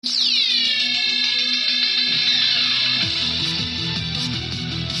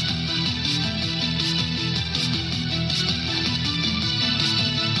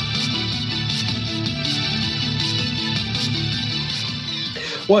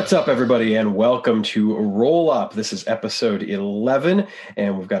What's up, everybody, and welcome to Roll Up. This is episode 11,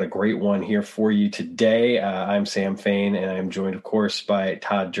 and we've got a great one here for you today. I'm Sam Fain, and I'm joined, of course, by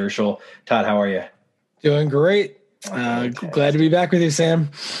Todd Jerschel. Todd, how are you? Doing great. Glad to be back with you, Sam.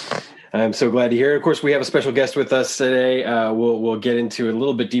 I'm so glad to hear it. Of course, we have a special guest with us today. We'll get into it a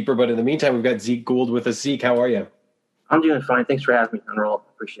little bit deeper, but in the meantime, we've got Zeke Gould with us. Zeke, how are you? I'm doing fine. Thanks for having me on Roll Up.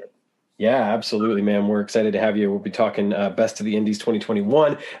 Appreciate it. Yeah, absolutely, man. We're excited to have you. We'll be talking Best of the Indies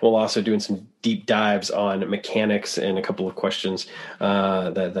 2021. We'll also doing some deep dives on mechanics and a couple of questions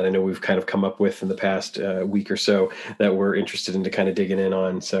that I know we've kind of come up with in the past week or so that we're interested in to kind of digging in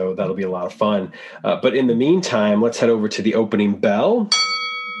on. So that'll be a lot of fun. But in the meantime, let's head over to the opening bell.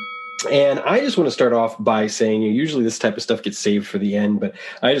 And I just want to start off by saying, usually this type of stuff gets saved for the end, but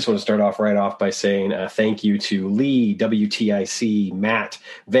I just want to start off right off by saying thank you to Lee, WTIC, Matt,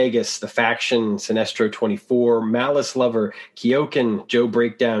 Vegas, The Faction, Sinestro 24, Malice Lover, Kyokin, Joe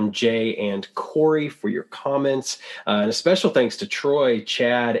Breakdown, Jay, and Corey for your comments. And a special thanks to Troy,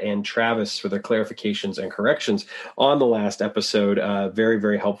 Chad, and Travis for their clarifications and corrections on the last episode. Very,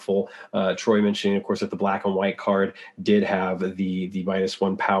 very helpful. Troy mentioning, of course, that the black and white card did have the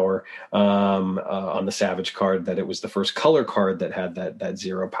 -1 power on the Savage card, that it was the first color card that had that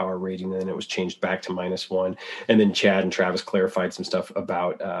 0 power rating, and then it was changed back to -1. And then Chad and Travis clarified some stuff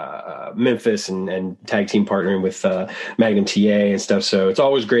about Memphis and tag team partnering with Magnum TA and stuff. So it's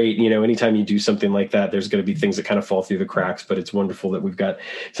always great. Anytime you do something like that, there's going to be things that kind of fall through the cracks, but it's wonderful that we've got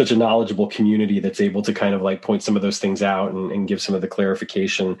such a knowledgeable community that's able to kind of like point some of those things out and give some of the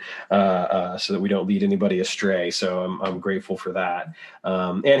clarification so that we don't lead anybody astray. So I'm grateful for that.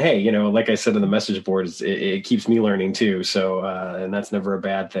 And hey, like I said in the message board, it keeps me learning too. So, and that's never a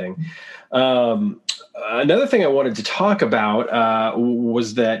bad thing. Another thing I wanted to talk about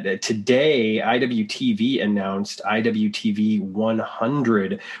was that today IWTV announced IWTV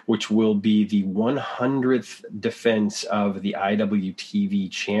 100, which will be the 100th defense of the IWTV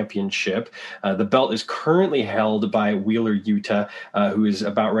Championship. The belt is currently held by Wheeler Yuta, who is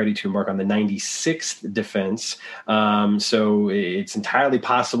about ready to embark on the 96th defense. So it's entirely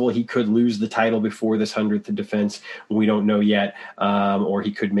possible he could lose the title before this 100th defense. We don't know yet. Or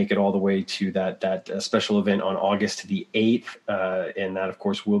he could make it all the way to that special event on August the 8th. And that, of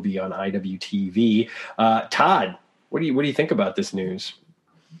course, will be on IWTV. Todd, what do you think about this news?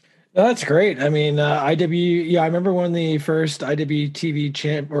 That's great. I mean, I remember when the first IWTV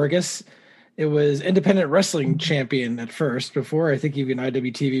champ, or I guess it was Independent Wrestling Champion at first, before I think even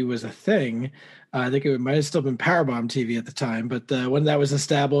IWTV was a thing. I think it might have still been Powerbomb TV at the time, but when that was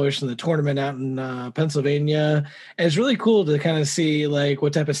established and the tournament out in Pennsylvania, and it's really cool to kind of see like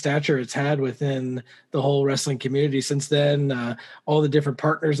what type of stature it's had within the whole wrestling community since then. All the different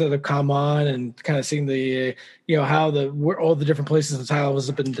partners that have come on, and kind of seeing the how all the different places the title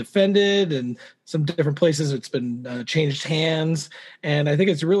has been defended, and some different places it's been changed hands. And I think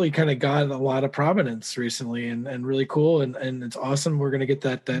it's really kind of gotten a lot of prominence recently, and really cool. And it's awesome. We're going to get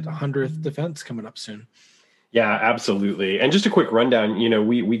that 100th defense coming up soon. Yeah, absolutely. And just a quick rundown,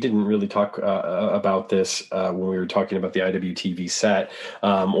 we didn't really talk about this when we were talking about the IWTV set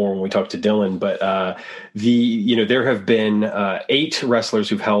or when we talked to Dylan, but there have been 8 wrestlers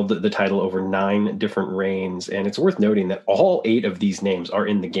who've held the title over 9 different reigns. And it's worth noting that all 8 of these names are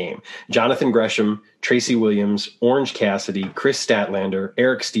in the game. Jonathan Gresham, Tracy Williams, Orange Cassidy, Chris Statlander,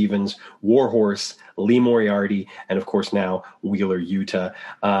 Eric Stevens, Warhorse, Lee Moriarty, and of course now Wheeler Yuta,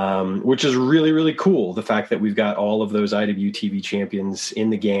 which is really, really cool. The fact that we've got all of those IWTV champions in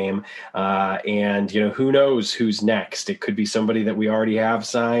the game, and who knows who's next. It could be somebody that we already have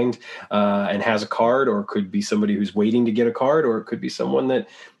signed and has a card, or it could be somebody who's waiting to get a card, or it could be someone that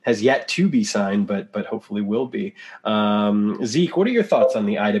has yet to be signed, but hopefully will be. Zeke, what are your thoughts on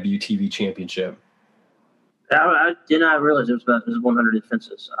the IWTV Championship? I did not realize it was 100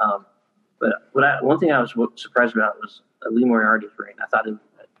 defenses. But one thing I was surprised about was Lee Moriarty's reign. I thought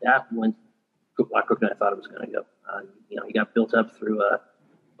that went how quickly I thought it was going to go. He got built up through.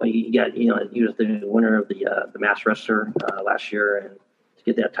 He was the winner of the Mass Wrestler last year, and to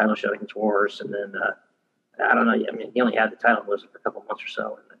get that title shot against Warhorse, and then I don't know. I mean, he only had the title for a couple months or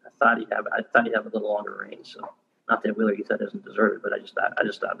so, and I thought he'd have a little longer reign. So not that Wheeler Yuta doesn't deserve it, but I just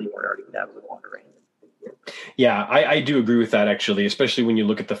thought Lee Moriarty would have a little longer reign. Yeah, I do agree with that, actually, especially when you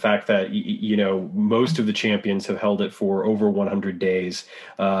look at the fact that, most of the champions have held it for over 100 days.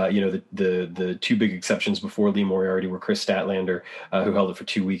 The 2 big exceptions before Lee Moriarty were Chris Statlander, who held it for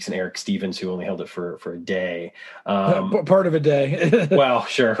 2 weeks, and Eric Stevens, who only held it for a day. Part of a day. Well,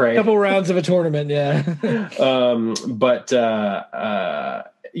 sure, right. A couple rounds of a tournament, yeah.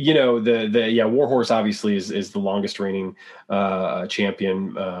 Warhorse obviously is the longest reigning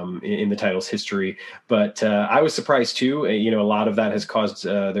champion in the title's history. But I was surprised too. A lot of that has caused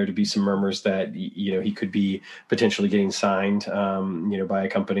there to be some murmurs that he could be potentially getting signed, by a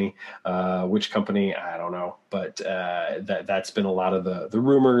company. Which company, I don't know, but that's been a lot of the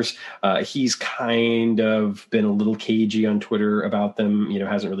rumors. He's kind of been a little cagey on Twitter about them.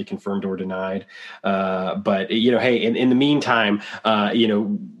 Hasn't really confirmed or denied. But hey, in the meantime,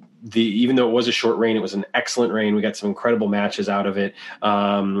 even though it was a short reign, it was an excellent reign. We got some incredible matches out of it.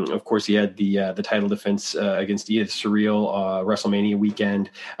 Of course, he had the title defense against Edith Surreal WrestleMania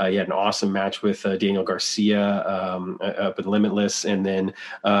weekend. He had an awesome match with Daniel Garcia up in Limitless, and then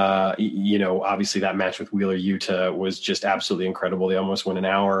obviously that match with Wheeler Yuta was just absolutely incredible. They almost went an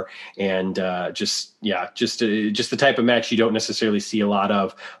hour, and just the type of match you don't necessarily see a lot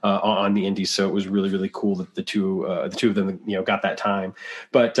of on the Indies. So it was really, really cool that the two of them got that time,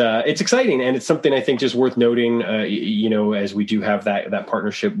 but. It's exciting, and it's something I think just worth noting, as we do have that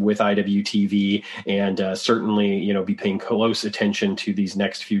partnership with IWTV, and certainly, be paying close attention to these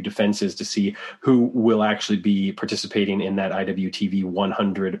next few defenses to see who will actually be participating in that IWTV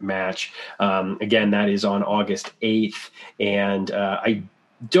 100 match. Again, that is on August 8th, and I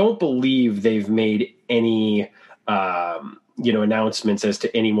don't believe they've made any announcements as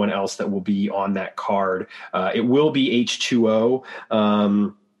to anyone else that will be on that card. It will be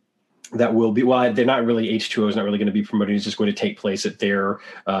H2O. That will be, well, they're not really, H2O is not really going to be promoting. It's just going to take place at their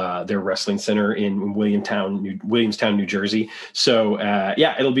wrestling center in Williamstown, New Jersey. So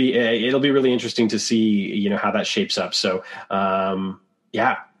it'll be really interesting to see, how that shapes up. So I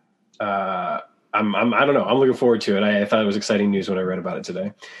don't know. I'm looking forward to it. I thought it was exciting news when I read about it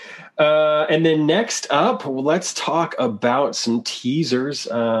today. And then next up, let's talk about some teasers.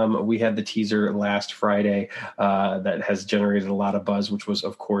 We had the teaser last Friday that has generated a lot of buzz, which was,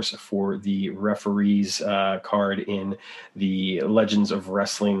 of course, for the referees card in the Legends of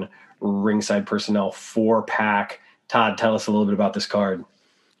Wrestling Ringside Personnel 4-pack. Todd, tell us a little bit about this card.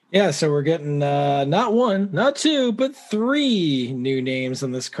 Yeah, so we're getting not one, not two, but 3 new names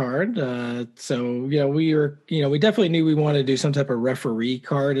on this card. We definitely knew we wanted to do some type of referee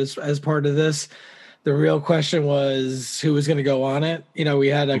card as part of this. The real question was who was going to go on it. We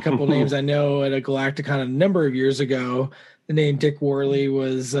had a couple names I know at a Galacticon a number of years ago. The name Dick Worley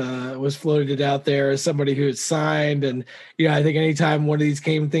was floated out there as somebody who had signed, and I think anytime one of these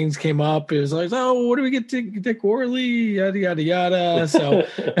things came up, it was like, oh, what do we get Dick Worley, yada yada yada. So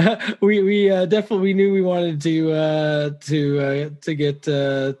we definitely knew we wanted to get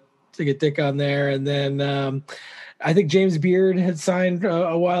Dick on there, and then I think James Beard had signed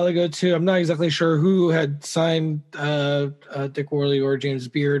a while ago too. I'm not exactly sure who had signed Dick Worley or James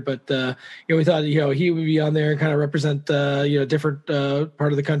Beard, but we thought he would be on there and kind of represent different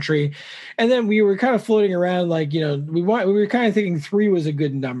part of the country. And then we were kind of floating around we were kind of thinking 3 was a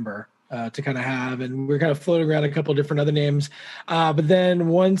good number to kind of have, and we were kind of floating around a couple different other names. But then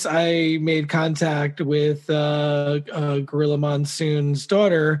once I made contact with Gorilla Monsoon's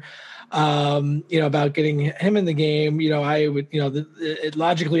daughter, about getting him in the game, I would, it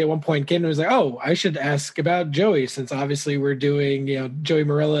logically at one point came and was like, oh, I should ask about Joey, since obviously we're doing, Joey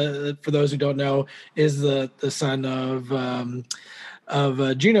Marella, for those who don't know, is the son of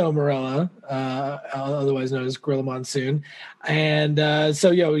Gino Marella, otherwise known as Gorilla Monsoon. And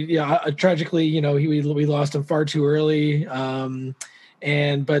tragically, we lost him far too early.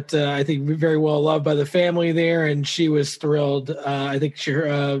 But I think very well loved by the family there, and she was thrilled. I think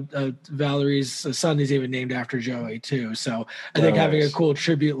Valerie's son is even named after Joey too. So I think having a cool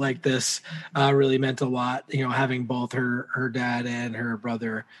tribute like this really meant a lot. Having both her dad and her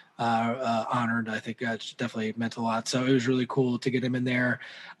brother honored, I think definitely meant a lot. So it was really cool to get him in there.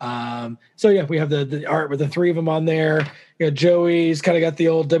 We have the art with the 3 of them on there. Joey's kind of got the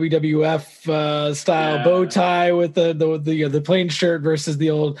old WWF style bow tie with the plain shirt versus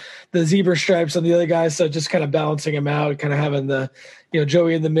the zebra stripes on the other guy. So just kind of balancing him out, kind of having the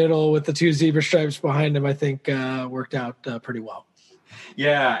Joey in the middle with the 2 zebra stripes behind him, I think worked out pretty well.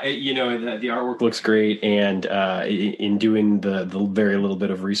 Yeah, the artwork looks great, and in doing the very little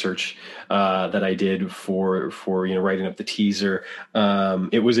bit of research that I did for writing up the teaser,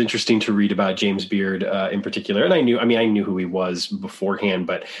 it was interesting to read about James Beard in particular. And I knew who he was beforehand,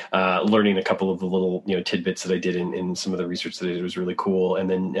 but learning a couple of the little tidbits that I did in some of the research that I did was really cool. And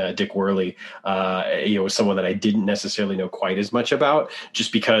then Dick Worley, was someone that I didn't necessarily know quite as much about,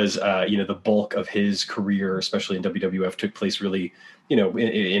 just because the bulk of his career, especially in WWF, took place really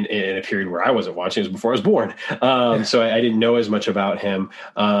in a period where I wasn't watching. It was before I was born. So I didn't know as much about him.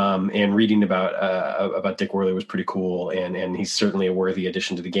 And reading about Dick Worley was pretty cool. And he's certainly a worthy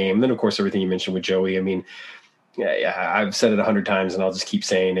addition to the game. And then, of course, everything you mentioned with Joey. I mean, yeah, I've said it 100 times and I'll just keep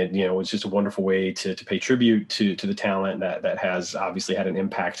saying it. It's just a wonderful way to pay tribute to the talent that has obviously had an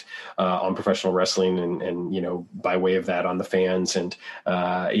impact on professional wrestling and by way of that on the fans. And,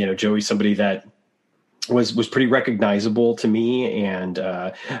 Joey's somebody that was pretty recognizable to me. And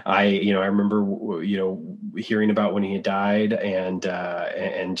I remember, hearing about when he had died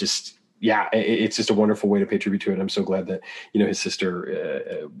and just, yeah, it's just a wonderful way to pay tribute to it. I'm so glad that, his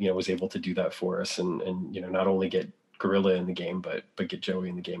sister, was able to do that for us and not only get Gorilla in the game, but get Joey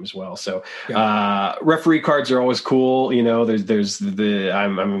in the game as well. So referee cards are always cool.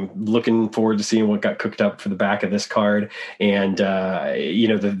 I'm looking forward to seeing what got cooked up for the back of this card. And,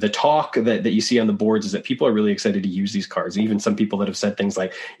 the talk that you see on the boards is that people are really excited to use these cards. Even some people that have said things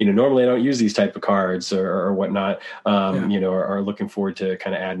like, normally I don't use these type of cards or whatnot, are looking forward to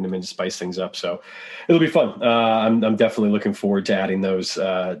kind of adding them in to spice things up. So it'll be fun. I'm definitely looking forward to adding those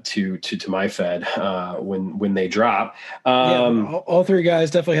to my Fed when they drop. All three guys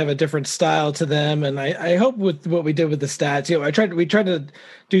definitely have a different style to them, and I hope with what we did with the stats, we tried to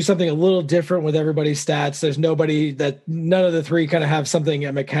do something a little different with everybody's stats. None of the three kind of have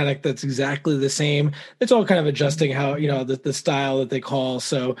a mechanic that's exactly the same. It's all kind of adjusting how the style that they call.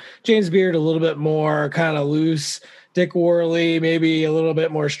 So James Beard a little bit more kind of loose. Dick Worley maybe a little bit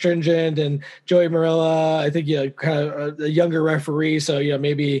more stringent, and Joey Marilla, I think kind of a younger referee, so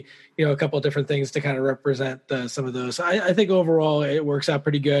maybe a couple of different things to kind of represent some of those. I think overall it works out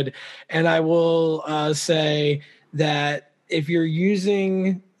pretty good, and I will say that if you're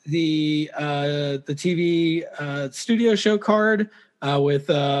using the TV studio show card with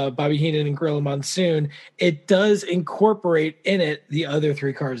Bobby Heenan and Gorilla Monsoon, it does incorporate in it the other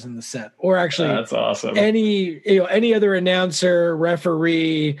three cards in the set, or actually that's awesome. Any other announcer,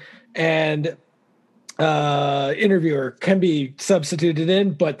 referee, and interviewer can be substituted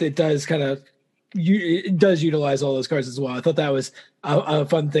in, but it does utilize all those cards as well. I thought that was a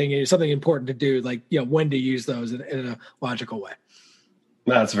fun thing, something important to do, like when to use those in a logical way.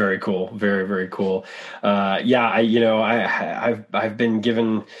 That's very cool. Very, very cool. I've been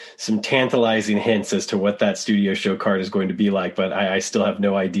given some tantalizing hints as to what that studio show card is going to be like, but I still have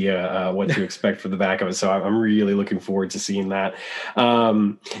no idea what to expect for the back of it. So I'm really looking forward to seeing that.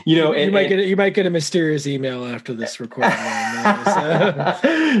 You might get a mysterious email after this recording.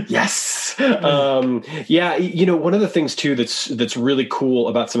 Yes. One of the things too that's really cool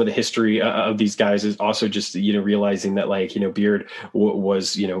about some of the history of these guys is also just realizing that Beard was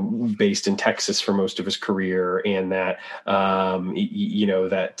based in Texas for most of his career, and that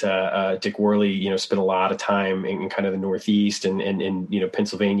Dick Worley spent a lot of time in kind of the Northeast and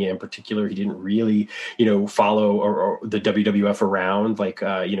Pennsylvania in particular. He didn't really follow or the WWF around,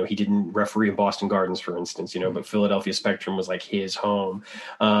 he didn't referee in Boston Gardens, for instance, but Philadelphia Spectrum was like his home,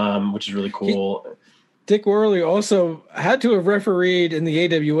 which is really cool. Dick Worley also had to have refereed in the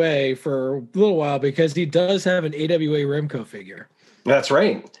AWA for a little while because he does have an AWA Remco figure. That's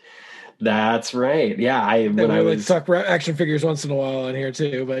right. Yeah, I talk action figures once in a while on here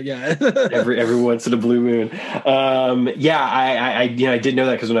too, but yeah, every once in a blue moon. I did know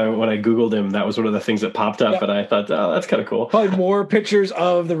that because when I Googled him, that was one of the things that popped up, and I thought, oh, that's kind of cool. Probably more pictures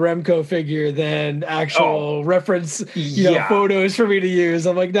of the Remco figure than actual reference, photos for me to use.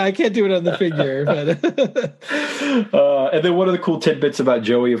 I'm like, no, I can't do it on the figure. And then one of the cool tidbits about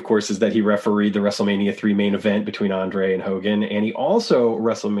Joey, of course, is that he refereed the WrestleMania 3 main event between Andre and Hogan, and he also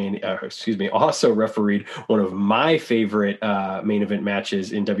refereed one of my favorite main event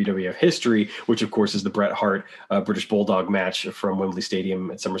matches in WWF history, which of course is the Bret Hart British Bulldog match from Wembley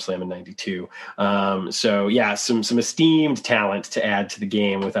Stadium at SummerSlam in '92. Some esteemed talent to add to the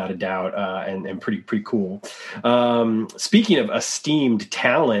game without a doubt, and pretty cool. Speaking of esteemed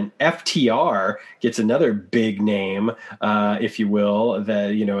talent, FTR gets another big name, if you will,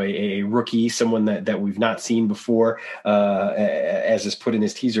 a rookie, someone that we've not seen before, as is put in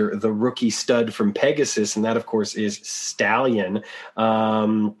his teaser, the rookie stud from Pegasus, and that of course is Stallion.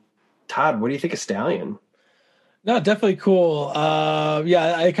 Todd, what do you think of Stallion? No, definitely cool.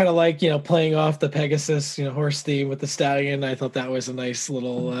 I kind of like playing off the Pegasus horse theme with the Stallion. I thought that was a nice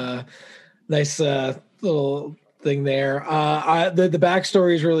little little thing there. The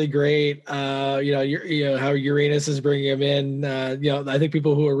backstory is really great. How Uranus is bringing him in. I think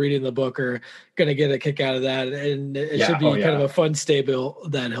people who are reading the book are going to get a kick out of that, and it should be kind of a fun stable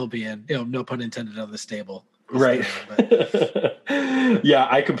that he'll be in. No pun intended on the stable. Right. Yeah,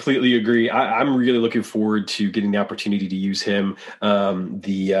 I completely agree. I'm really looking forward to getting the opportunity to use him.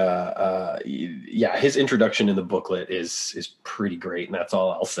 His introduction in the booklet is pretty great, and that's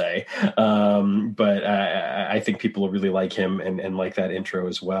all I'll say. But I think people will really like him and like that intro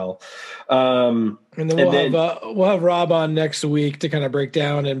as well. And then we'll have Rob on next week to kind of break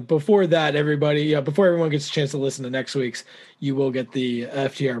down. And before that, before everyone gets a chance to listen to next week's, you will get the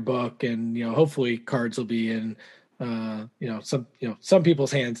FTR book, and hopefully cards will be in some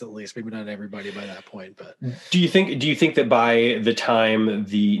people's hands, at least, maybe not everybody by that point. But do you think that by the time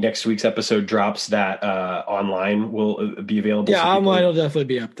the next week's episode drops, that online will be available? Yeah, online will definitely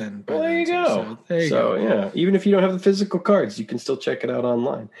be up then. Well, there you go. Yeah, even if you don't have the physical cards, you can still check it out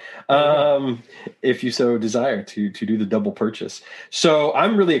online, if you so desire to do the double purchase. So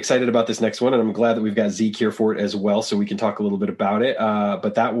I'm really excited about this next one, and I'm glad that we've got Zeke here for it as well, so we can talk a little bit about it.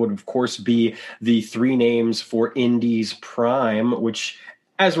 But that would, of course, be the 3 names for Indies Prime, which,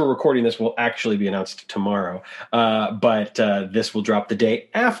 as we're recording this, will actually be announced tomorrow. But this will drop the day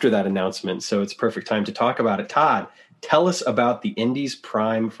after that announcement, so it's a perfect time to talk about it. Todd, tell us about the Indies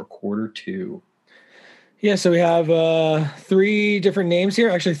Prime for Q2. Yeah, so we have 3 different names here.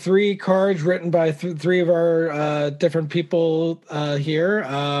 Actually, 3 cards written by 3 of our different people here.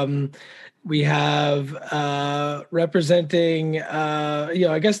 We have representing,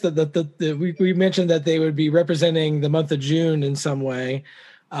 I guess we mentioned that they would be representing the month of June in some way.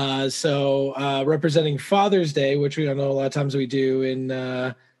 So representing Father's Day, which we don't know a lot of times we do in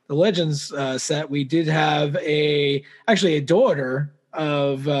the Legends set, we did have actually a daughter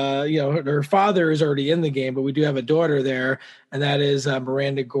of, her father is already in the game, but we do have a daughter there, and that is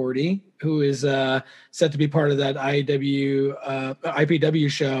Miranda Gordy, who is set to be part of that IPW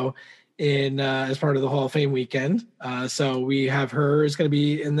show as part of the Hall of Fame weekend. So we have her is going to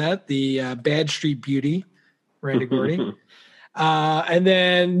be in that, the Bad Street Beauty, Miranda Gordy. And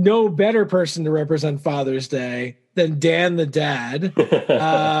then no better person to represent Father's Day than Dan the Dad,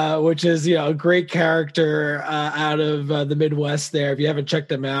 which is, a great character out of the Midwest there. If you haven't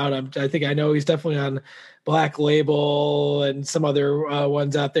checked him out, I know he's definitely on Black Label and some other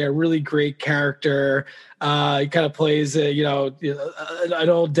ones out there. Really great character. He kind of plays, an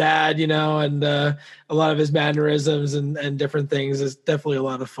old dad, and a lot of his mannerisms and different things is definitely a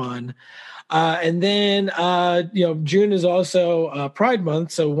lot of fun. And then, June is also Pride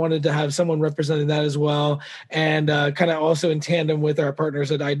Month, so wanted to have someone representing that as well. And kind of also in tandem with our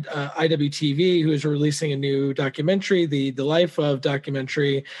partners at IWTV, who is releasing a new documentary, the Life of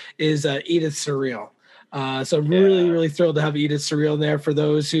documentary, is Edith Surreal. So really, really thrilled to have Edith Surreal in there. For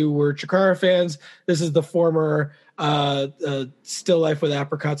those who were Chikara fans, this is the former Still Life with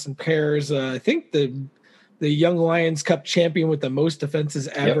Apricots and Pears. I think the Young Lions Cup champion with the most defenses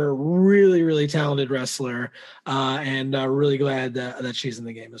ever. Yep. Really, really talented wrestler, and really glad that she's in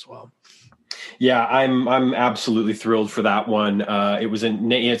the game as well. Yeah, I'm absolutely thrilled for that one.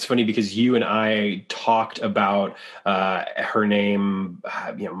 It's funny because you and I talked about her name,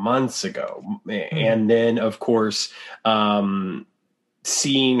 months ago, and then of course,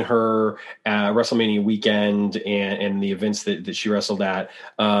 seeing her WrestleMania weekend and the events that she wrestled at,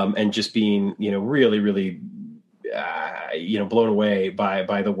 and just being really, really blown away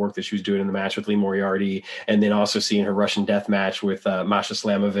by the work that she was doing in the match with Lee Moriarty, and then also seeing her Russian death match with Masha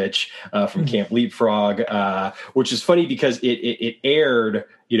Slamovich from Camp Leapfrog, which is funny because it aired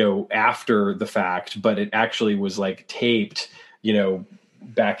after the fact, but it actually was taped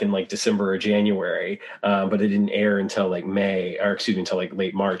back in December or January, but it didn't air until May, or until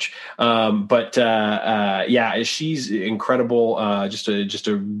late March. She's incredible, just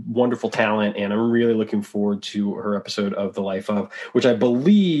a wonderful talent, and I'm really looking forward to her episode of The Life of, which I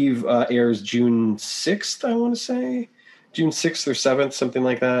believe airs June 6th, I want to say. June 6th or 7th, something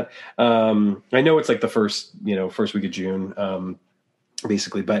like that. I know it's the first week of June.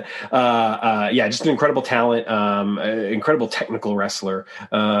 Basically, but just an incredible talent, incredible technical wrestler,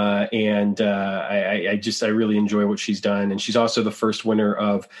 and I really enjoy what she's done. And she's also the first winner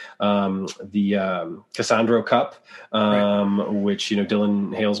of the Cassandro Cup, which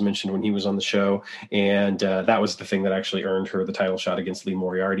Dylan Hales mentioned when he was on the show, and that was the thing that actually earned her the title shot against Lee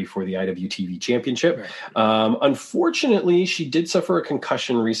Moriarty for the IWTV Championship. Right. Unfortunately, she did suffer a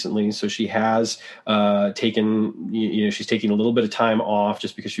concussion recently, so she has taken she's taking a little bit of time off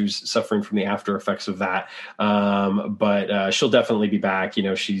just because she was suffering from the after effects of that. But she'll definitely be back.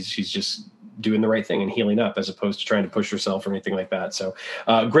 She's just doing the right thing and healing up as opposed to trying to push herself or anything like that. So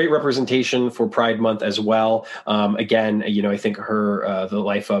great representation for Pride Month as well. Again, I think her the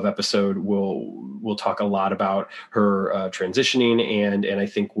Life of episode will talk a lot about her transitioning, and I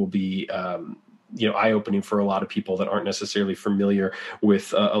think will be eye-opening for a lot of people that aren't necessarily familiar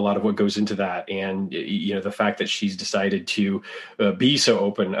with a lot of what goes into that. And the fact that she's decided to be so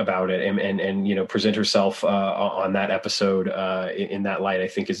open about it and present herself on that episode in that light, I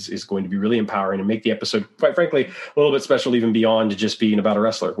think is going to be really empowering and make the episode, quite frankly, a little bit special, even beyond just being about a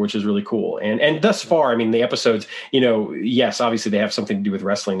wrestler, which is really cool. And thus far, I mean, the episodes, yes, obviously they have something to do with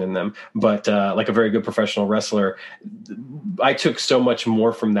wrestling in them, but like a very good professional wrestler, I took so much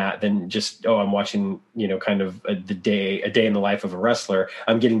more from that than just, I'm watching, kind of a day in the life of a wrestler.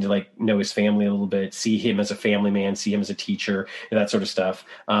 I'm getting to know his family a little bit, see him as a family man, see him as a teacher, and that sort of stuff.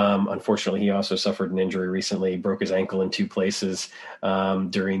 Unfortunately, he also suffered an injury recently, broke his ankle in 2 places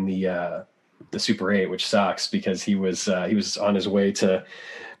during the Super 8, which sucks because he was on his way to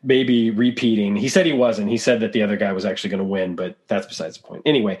maybe repeating. He said he wasn't. He said that the other guy was actually going to win, but that's besides the point.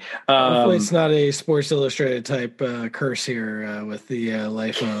 Anyway, hopefully it's not a Sports Illustrated type curse here with the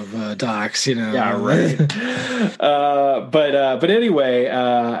life of Docs. Yeah, right. But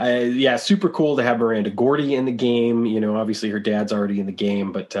anyway, super cool to have Miranda Gordy in the game. Obviously her dad's already in the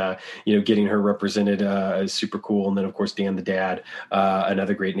game, but getting her represented is super cool. And then of course Dan the Dad,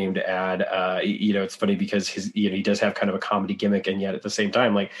 another great name to add. It's funny because he does have kind of a comedy gimmick, and yet at the same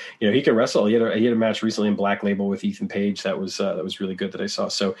time, he can wrestle. He had a match recently in Black Label with Ethan Page that was really good that I saw.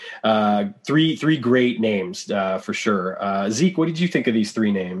 So three great names for sure. Zeke, what did you think of these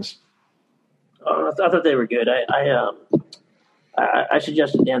 3 names? I thought they were good. I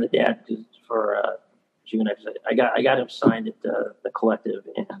suggested Dan the Dad for June. I got him signed at the Collective,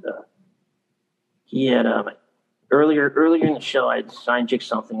 and he had earlier in the show I had signed Jake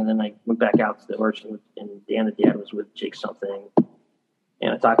Something, and then I went back out to the origin, and Dan the Dad was with Jake Something.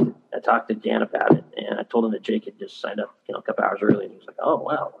 And I talked to Dan about it, and I told him that Jake had just signed up, a couple hours early, and he was like, "Oh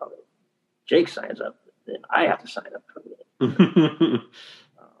wow, well, Jake signs up, then I have to sign up for it."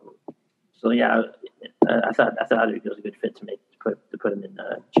 So yeah, I thought it was a good fit to put him in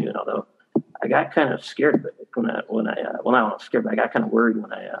June. Although I got kind of scared when I wasn't scared, but I got kind of worried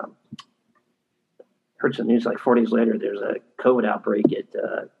when I heard some news like 4 days later. There's a COVID outbreak at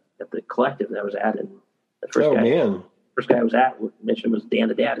the Collective that I was at, and the first guy. Man. First guy I was at mentioned was Dan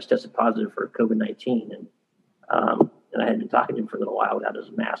the Dad has tested positive for COVID-19, and I had been talking to him for a little while without his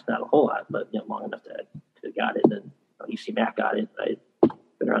mask, not a whole lot, but long enough to have got it. And then EC Mac got it. I'd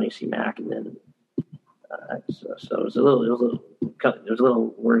been around EC Mac, and then so it was a little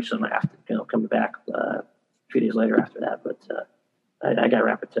worrisome after coming back a few days later after that. But I got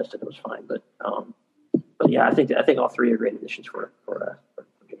rapid tested; it was fine. But yeah, I think all 3 are great additions for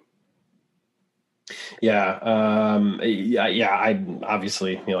I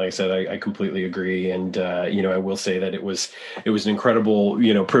obviously, like I said, I completely agree. And, I will say that it was an incredible,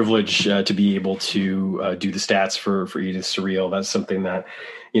 privilege to be able to do the stats for Edith Surreal. That's something that,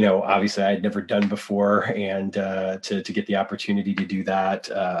 obviously I had never done before. And to get the opportunity to do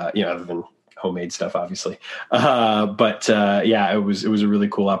that, other than homemade stuff, obviously. It was a really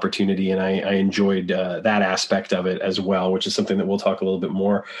cool opportunity, and I enjoyed that aspect of it as well, which is something that we'll talk a little bit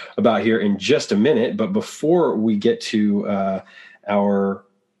more about here in just a minute. But before we get to our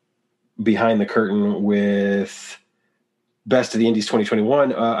behind the curtain with Best of the Indies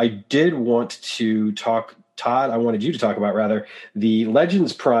 2021, I did want to talk. Todd, I wanted you to talk about, rather, the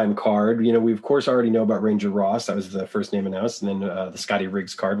Legends Prime card. We, of course, already know about Ranger Ross. That was the first name announced. And then the Scotty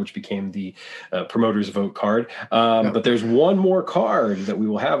Riggs card, which became the Promoter's Vote card. But there's one more card that we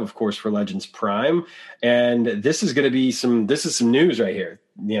will have, of course, for Legends Prime. And this is going to be some news right here.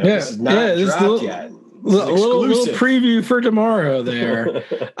 This is not dropped yet. A little preview for tomorrow there.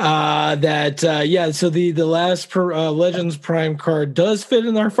 So the last Legends Prime card does fit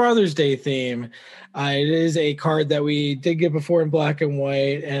in our Father's Day theme. It is a card that we did get before in black and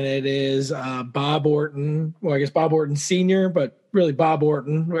white, and it is Bob Orton. Well, I guess Bob Orton Sr., but really Bob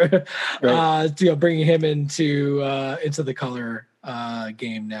Orton. Right. Bringing him into the color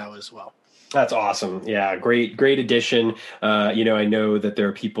game now as well. That's awesome. Yeah, great addition. I know that there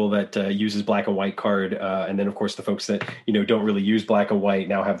are people that uses black and white card, and then of course the folks that don't really use black and white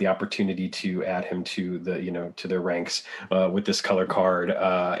now have the opportunity to add him to the to their ranks with this color card.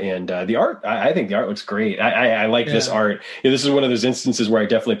 And the art, I think the art looks great. I like this art. This is one of those instances where I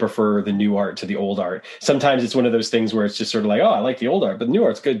definitely prefer the new art to the old art. Sometimes it's one of those things where it's just sort of like, oh, I like the old art, but the new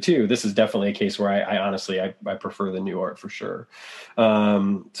art's good too. This is definitely a case where I honestly prefer the new art for sure.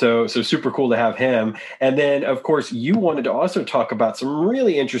 So super cool to have him. And then, of course, you wanted to also talk about some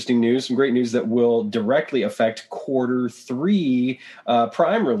really interesting news, some great news that will directly affect Q3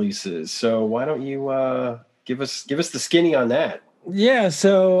 Prime releases. So why don't you give us the skinny on that? Yeah,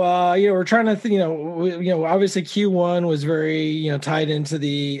 so we're trying to, obviously Q1 was very, tied into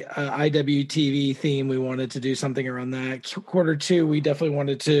the IWTV theme. We wanted to do something around that. Quarter two, we definitely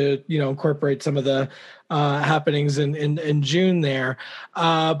wanted to, incorporate some of the happenings in June there.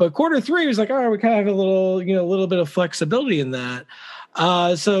 But quarter three was like, all right, we kind of have a little bit of flexibility in that.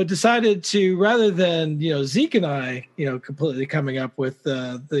 So decided to, rather than Zeke and I completely coming up with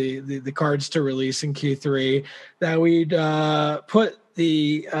the cards to release in Q3, that we'd put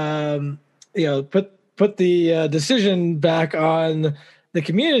the put the decision back on the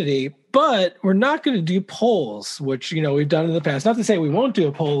community. But we're not going to do polls, which we've done in the past. Not to say we won't do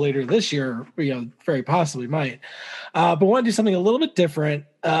a poll later this year. Very possibly might. But we want to do something a little bit different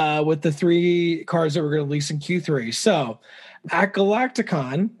with the 3 cards that we're going to release in Q3. So at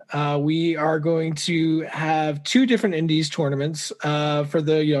Galacticon, we are going to have 2 different Indies tournaments for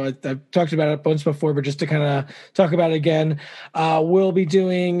the, I've talked about it once before, but just to kind of talk about it again, we'll be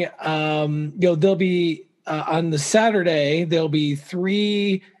doing, there'll be on the Saturday, there'll be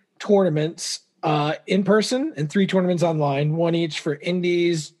 3 tournaments in person and 3 tournaments online, 1 each for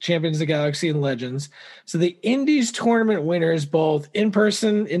Indies, Champions of the Galaxy, and Legends. So the Indies tournament winners, both in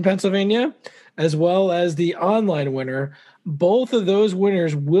person in Pennsylvania, as well as the online winner, both of those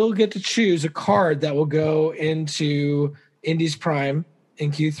winners will get to choose a card that will go into Indies Prime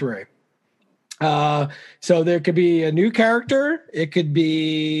in Q3. So there could be a new character. It could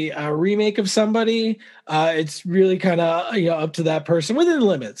be a remake of somebody. It's really kind of, up to that person within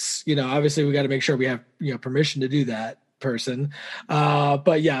limits. Obviously we got to make sure we have, permission to do that person.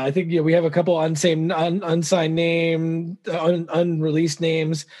 But yeah, I think, we have a couple unsigned name, unreleased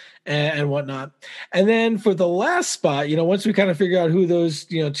names and whatnot. And then for the last spot, once we kind of figure out who those,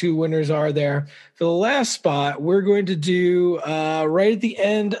 2 winners are there, for the last spot, we're going to do right at the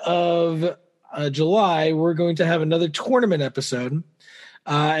end of July, we're going to have another tournament episode.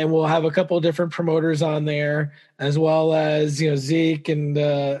 And we'll have a couple of different promoters on there, as well as Zeke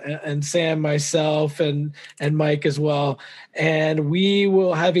and Sam, myself, and Mike as well. And we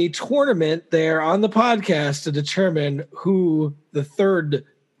will have a tournament there on the podcast to determine who the 3rd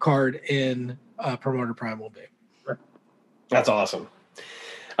card in Promoter Prime will be. That's awesome.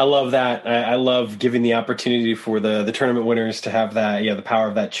 I love that. I love giving the opportunity for the tournament winners to have that, the power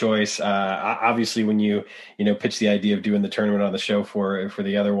of that choice. Obviously, when you pitch the idea of doing the tournament on the show for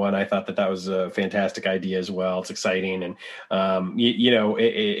the other one, I thought that was a fantastic idea as well. It's exciting, and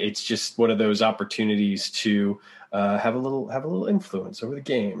it's just one of those opportunities to have a little influence over the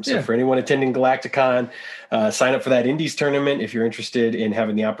game. So for anyone attending Galacticon, sign up for that Indies tournament if you're interested in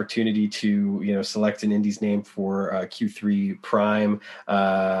having the opportunity to select an Indies name for Q3 Prime.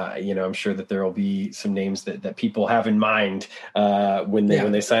 I'm sure that there will be some names that people have in mind when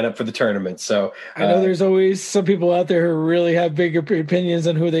they sign up for the tournament. So I know there's always some people out there who really have bigger opinions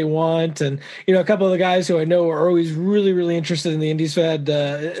on who they want, and a couple of the guys who I know are always really, really interested in the Indies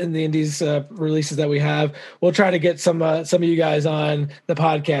releases that we have. We'll try to get some of you guys on the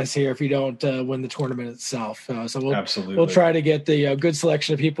podcast here if you don't win the tournament itself. So we'll try to get the good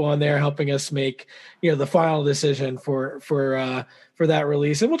selection of people on there helping us make the final decision for that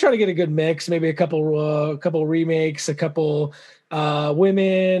release, and we'll try to get a good mix, maybe a couple remakes, a couple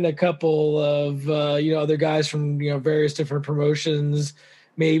women, a couple of other guys from various different promotions,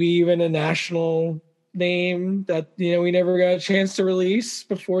 maybe even a national name that we never got a chance to release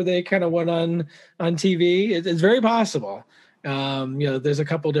before they kind of went on TV. It's very possible. There's a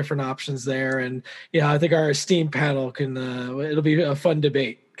couple different options there, and I think our esteemed panel can it'll be a fun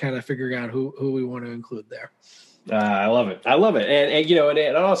debate kind of figuring out who we want to include there. I love it.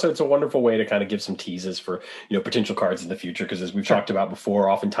 And also it's a wonderful way to kind of give some teases for, potential cards in the future. Because as we've talked about before,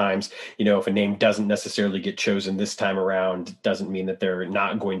 oftentimes, if a name doesn't necessarily get chosen this time around, it doesn't mean that they're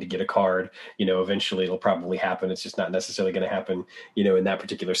not going to get a card. Eventually it'll probably happen. It's just not necessarily going to happen, in that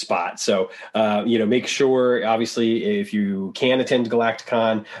particular spot. So, make sure, obviously, if you can attend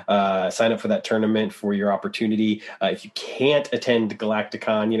Galacticon, sign up for that tournament for your opportunity. If you can't attend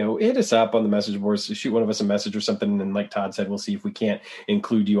Galacticon, hit us up on the message boards, shoot one of us a message or something. And like Todd said, we'll see if we can't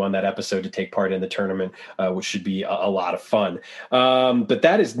include you on that episode to take part in the tournament, which should be a lot of fun. But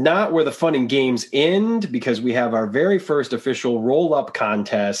that is not where the fun and games end, because we have our very first official roll-up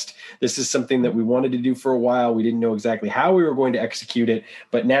contest. This is something that we wanted to do for a while. We didn't know exactly how we were going to execute it,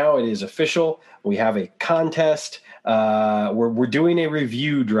 but now it is official. We have a contest. we're doing a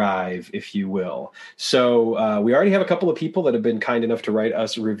review drive, if you will. So we already have a couple of people that have been kind enough to write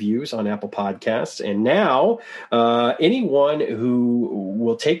us reviews on Apple Podcasts, and now anyone who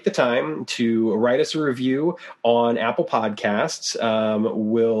will take the time to write us a review on Apple Podcasts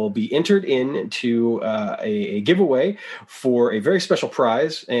will be entered into a giveaway for a very special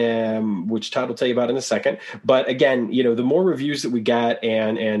prize, which Todd will tell you about in a second. But again, the more reviews that we get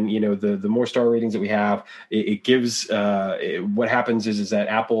and the more star ratings that we have, it gives what happens is that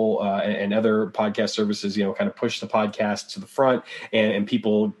Apple and other podcast services, kind of push the podcast to the front, and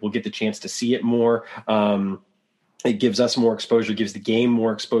people will get the chance to see it more. It gives us more exposure, gives the game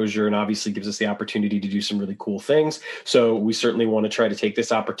more exposure, and obviously gives us the opportunity to do some really cool things. So we certainly want to try to take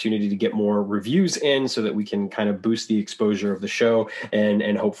this opportunity to get more reviews in so that we can kind of boost the exposure of the show,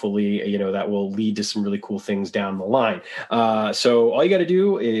 and hopefully, that will lead to some really cool things down the line. So all you got to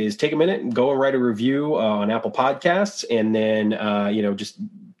do is take a minute and go and write a review on Apple Podcasts, and then, just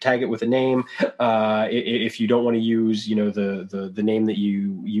tag it with a name. If you don't want to use, the name that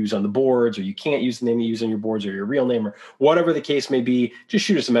you use on the boards, or you can't use the name you use on your boards, or your real name, or whatever the case may be, just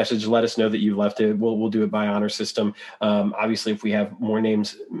shoot us a message. Let us know that you left it. We'll do it by honor system. Obviously, if we have more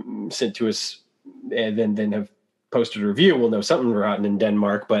names sent to us than have posted a review, we'll know something rotten in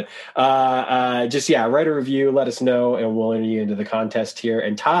Denmark. But write a review, let us know, and we'll enter you into the contest here.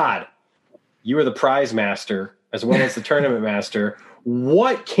 And Todd, you are the prize master as well as the tournament master.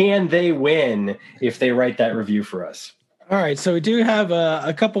 What can they win if they write that review for us? All right, so we do have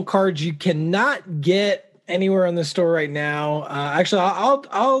a couple cards you cannot get anywhere in the store right now. Actually,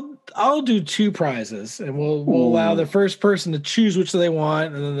 I'll do two prizes, and we'll allow the first person to choose which they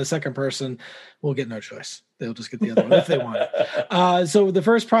want, and then the second person will get no choice. They'll just get the other one if they want it. So the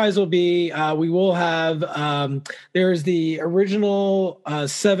first prize will be, we will have, there's the original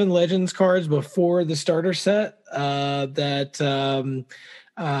 7 Legends cards before the starter set that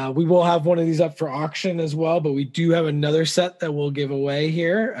we will have one of these up for auction as well, but we do have another set that we'll give away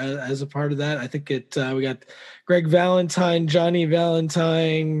here as a part of that. I think we got Greg Valentine, Johnny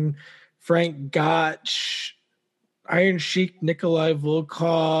Valentine, Frank Gotch, Iron Sheik, Nikolai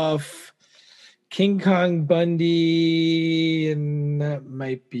Volkov, King Kong Bundy, and that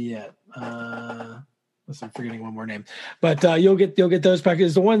might be it. Unless I'm forgetting one more name, but you'll get those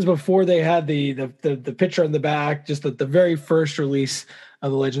packages. The ones before they had the picture on the back, just the very first release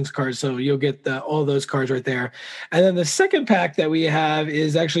of the Legends cards. So you'll get all those cards right there. And then the second pack that we have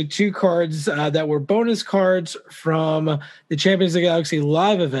is actually 2 cards that were bonus cards from the Champions of the Galaxy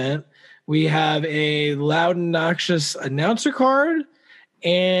live event. We have a Loud and Noxious announcer card,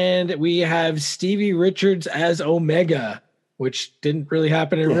 and we have Stevie Richards as Omega, which didn't really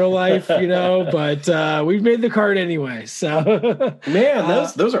happen in real life, but we've made the card anyway. So,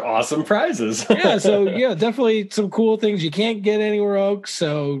 man, those are awesome prizes. Yeah. So definitely some cool things you can't get anywhere else.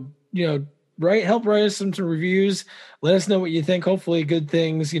 So, help write us some reviews. Let us know what you think. Hopefully good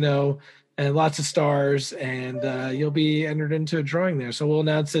things, and lots of stars, and you'll be entered into a drawing there. So we'll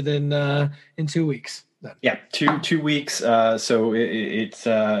announce it in 2 weeks. Yeah, two weeks. So it's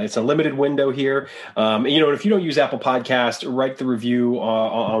a limited window here. And if you don't use Apple Podcast, write the review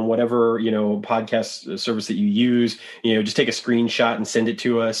on whatever podcast service that you use. Just take a screenshot and send it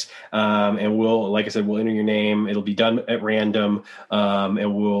to us, and we'll enter your name. It'll be done at random,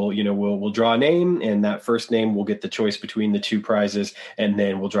 and we'll draw a name, and that first name will get the choice between the 2 prizes, and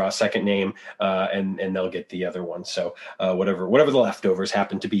then we'll draw a second name, and they'll get the other one. So whatever the leftovers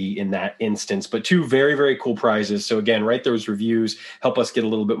happen to be in that instance, but 2 very, very cool prizes. So again, write those reviews, help us get a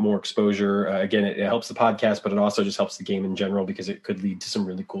little bit more exposure. Again, it helps the podcast, but it also just helps the game in general, because it could lead to some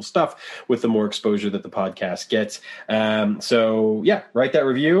really cool stuff with the more exposure that the podcast gets. So yeah, write that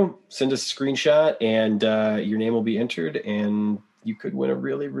review, send us a screenshot, and your name will be entered, and you could win a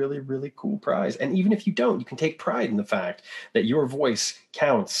really, really, really cool prize. And even if you don't, you can take pride in the fact that your voice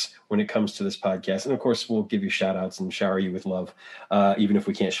counts when it comes to this podcast. And of course, we'll give you shout outs and shower you with love, even if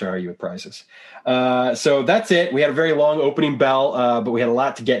we can't shower you with prizes. So that's it. We had a very long opening bell, but we had a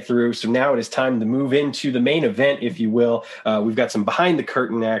lot to get through. So now it is time to move into the main event, if you will. We've got some behind the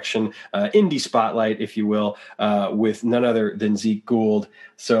curtain action, indie spotlight, if you will, with none other than Zeke Gould.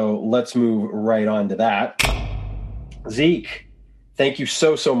 So let's move right on to that. Zeke, thank you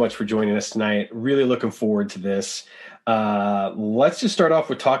so much for joining us tonight. Really looking forward to this. Let's just start off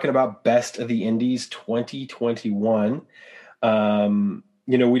with talking about Best of the Indies 2021.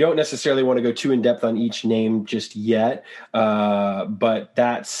 We don't necessarily want to go too in depth on each name just yet. But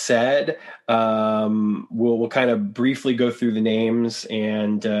that said, we'll kind of briefly go through the names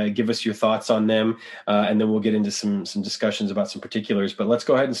and give us your thoughts on them. And then we'll get into some discussions about some particulars. But let's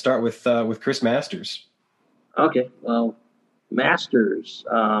go ahead and start with Chris Masters. Okay, well, Masters.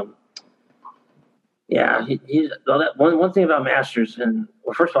 Yeah, he's well, that one thing about Masters, and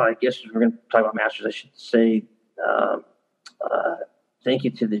well, first of all, I guess if we're going to talk about Masters, I should say um, uh, thank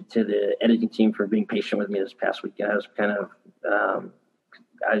you to the editing team for being patient with me this past weekend. I was kind of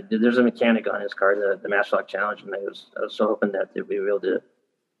there's a mechanic on his car, the Master Lock Challenge, and I was so hoping that we were able to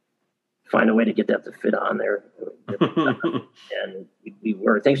find a way to get that to fit on there. And we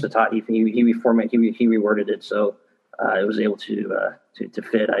were, thanks to Todd, he reformatted, he reworded it so it was able to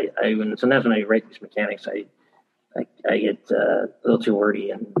fit. Sometimes when I write these mechanics, I get a little too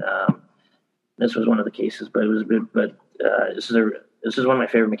wordy, and this was one of the cases. But it was, this is one of my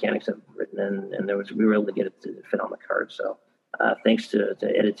favorite mechanics I've written, and we were able to get it to fit on the card. So thanks to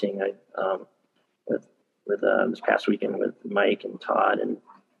editing, with this past weekend with Mike and Todd and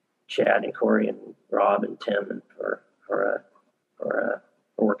Chad and Corey and Rob and Tim, and for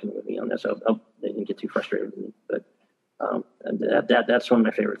working with me on this. I hope they didn't get too frustrated with me, but that's one of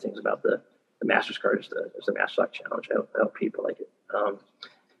my favorite things about the Masters card is the Master Lock Challenge. I hope people like it.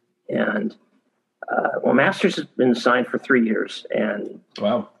 Well, Masters has been signed for 3 years, and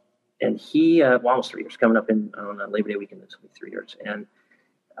wow, and he almost 3 years coming up on Labor Day weekend. It's going to be 3 years, and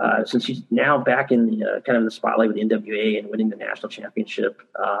since he's now back in the kind of the spotlight with the NWA and winning the national championship,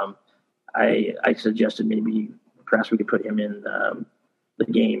 I suggested maybe perhaps we could put him in the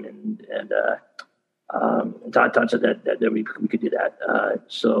game, and Todd said that we could do that.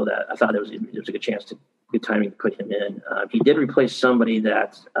 So that I thought there was a good timing to put him in. He did replace somebody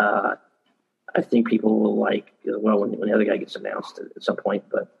that I think people will like as well when the other guy gets announced at some point.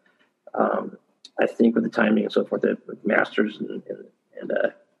 But I think with the timing and so forth, with Masters and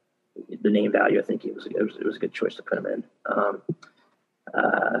the name value, I think it was a good choice to put him in.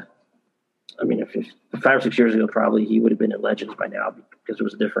 I mean, if 5 or 6 years ago, probably he would have been in Legends by now because it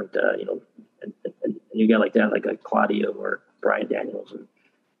was a different, and you got like that, like Claudio or Brian Daniels and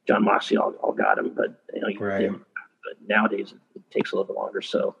John Moxley all got him, but right. But nowadays it takes a little bit longer.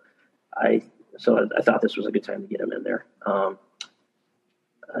 So I thought this was a good time to get him in there.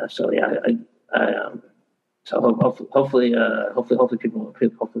 So yeah, hopefully people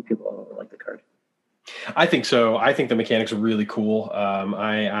like the card. I think so. I think the mechanics are really cool.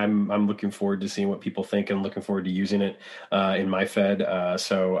 I'm looking forward to seeing what people think and looking forward to using it in my Fed.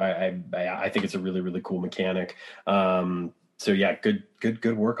 So I think it's a really, really cool mechanic. So yeah,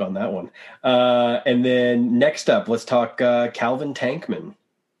 good work on that one. And then next up, let's talk Calvin Tankman.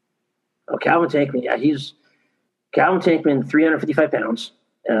 Oh, Calvin Tankman. Yeah, Calvin Tankman, 355 pounds.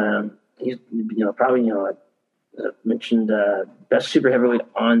 He's probably mentioned best super heavyweight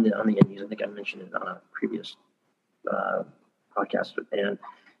on the Indies. I think I mentioned it on a previous podcast. And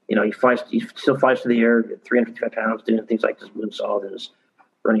he still flies through the air at 355 pounds, doing things like this moonsault and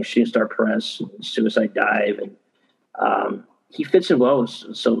running shooting star press, and suicide dive, and he fits in well with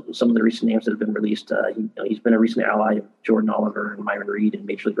some of the recent names that have been released. He's been a recent ally of Jordan Oliver and Myron Reed in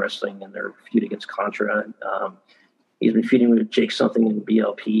Major League Wrestling and their feud against Contra. He's been feuding with Jake Something in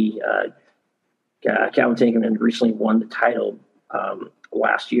BLP. Calvin Tankman recently won the title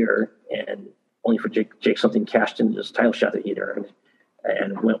last year, and only for Jake Something cashed in his title shot that he'd earned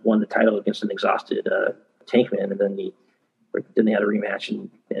and won the title against an exhausted Tankman, and then they had a rematch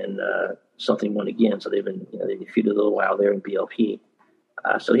and Something won again. So they've been they feuded a little while there in BLP.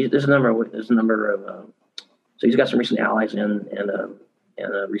 So there's a number of so he's got some recent allies and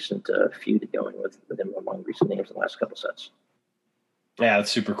a recent feud going with him among recent names in the last couple sets. Yeah,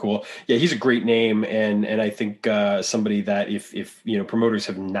 that's super cool. Yeah, he's a great name, and I think somebody that if promoters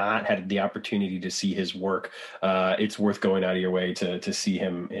have not had the opportunity to see his work, it's worth going out of your way to see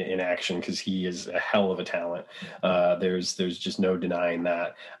him in action because he is a hell of a talent. There's just no denying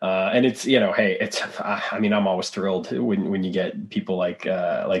that. And it's hey, it's I'm always thrilled when you get people like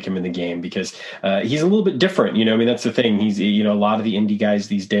him in the game because he's a little bit different. That's the thing. He's a lot of the indie guys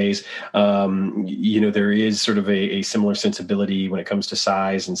these days. There is sort of a similar sensibility when it comes to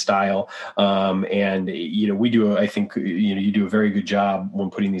size and style. And we do, I think, you do a very good job when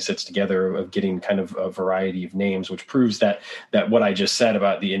putting these sets together of getting kind of a variety of names, which proves that what I just said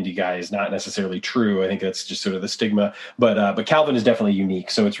about the indie guy is not necessarily true. I think that's just sort of the stigma, but Calvin is definitely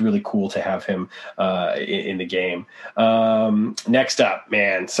unique. So it's really cool to have him in the game. Next up,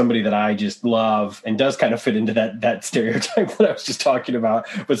 man, somebody that I just love and does kind of fit into that stereotype that I was just talking about,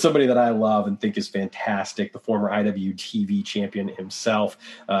 but somebody that I love and think is fantastic, the former IWTV champion himself,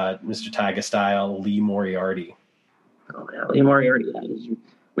 Mr. Taiga style, Lee Moriarty. Oh yeah, Lee Moriarty. As you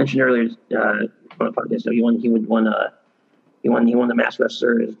mentioned earlier, on the podcast, so he won the Mass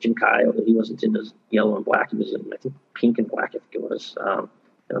Wrestler as Jinkai, although he wasn't in his yellow and black. He was in, I think, pink and black. I think it was.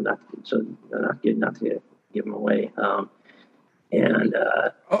 Not to give him away. And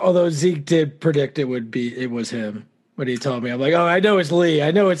although Zeke did predict it was him when he told me, I'm like, oh, I know it's Lee.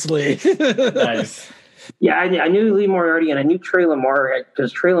 Nice. Yeah, I knew Lee Moriarty, and I knew Trey Lamar,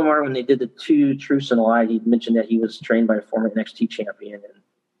 because Trey Lamar, when they did the 2 Truths and a Lie, he mentioned that he was trained by a former NXT champion. And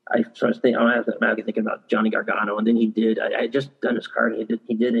I was thinking, I'm thinking about Johnny Gargano, and then I had just done his card, and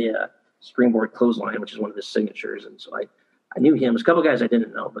he did a springboard clothesline, which is one of his signatures. And so I knew him. There's a couple guys I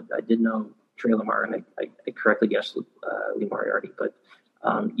didn't know, but I did know Trey Lamar, and I correctly guessed Lee Moriarty. But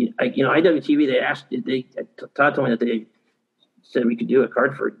IWTV, Todd told me that they said we could do a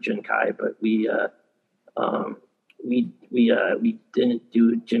card for Jin Kai, but we didn't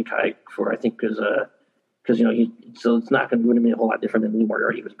do Jin Kai for, I think, because so it's not going to be a whole lot different than Lee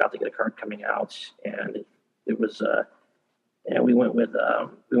Moriarty. He was about to get a card coming out, and it was and we went with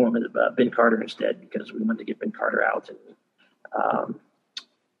Ben Carter instead, because we wanted to get Ben Carter out, and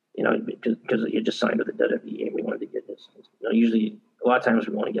because he had just signed with the WWE, and we wanted to get his. Usually a lot of times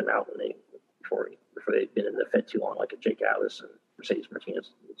we want to get him out before they've been in the Fed too long, like a Jake Atlas and Mercedes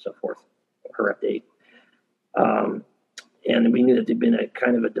Martinez and so forth, her update. And we knew that there'd been a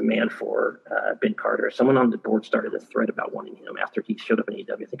kind of a demand for Ben Carter. Someone on the board started a thread about wanting him after he showed up in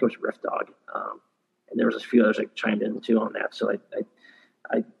AEW. I think it was Riff Dog, and there was a few others that chimed in too on that. So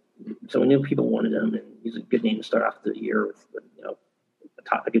so we knew people wanted him, and he's a good name to start off the year with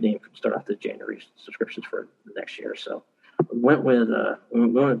a good name to start off the January subscriptions for the next year. So we went with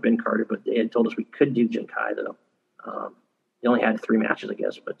Ben Carter, but they had told us we could do Jin Kai though. He only had 3 matches, I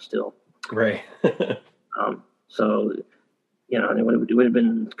guess, but still. Right. So, it would have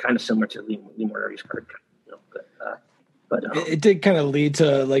been kind of similar to Lee Moriarty's card, but it did kind of lead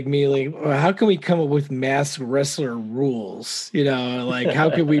to how can we come up with masked wrestler rules? How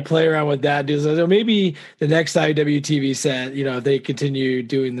can we play around with that? So maybe the next IWTV set, if they continue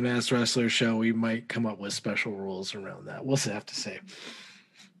doing the masked wrestler show, we might come up with special rules around that. We'll have to see.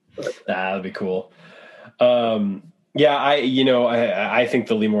 That'd be cool. Yeah, I think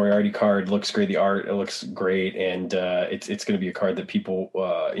the Lee Moriarty card looks great. The art, it looks great, and it's going to be a card that people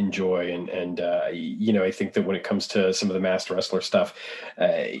enjoy. And I think that when it comes to some of the masked wrestler stuff,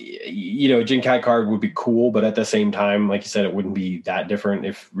 a Jin Kai card would be cool, but at the same time, like you said, it wouldn't be that different,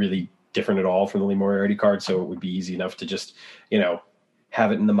 if really different at all, from the Lee Moriarty card. So it would be easy enough to just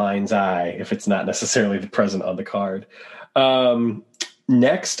have it in the mind's eye if it's not necessarily present on the card.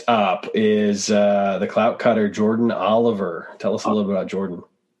 Next up is the clout cutter, Jordan Oliver. Tell us a little bit about Jordan.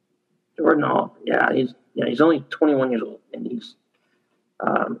 Jordan Oliver, he's only 21 years old, and he's,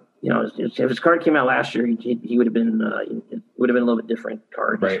 if his card came out last year, he would have been it would have been a little bit different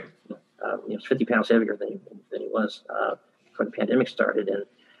card. Right. He was 50 pounds heavier than he was before the pandemic started,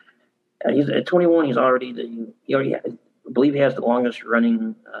 and he's at 21. He's already I believe he has the longest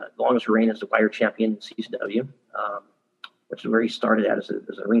reign as the Wire champion in CCW. Which is where he started at as a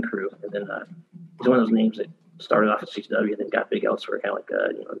ring crew, and then he's one of those names that started off at CCW and then got big elsewhere, kind of like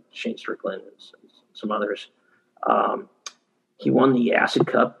Shane Strickland and some others. He won the Acid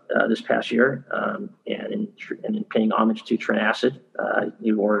Cup this past year, and in paying homage to Trent Acid,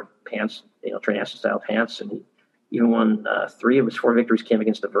 he wore pants, Trent Acid style pants, and he even won 3 of his 4 victories came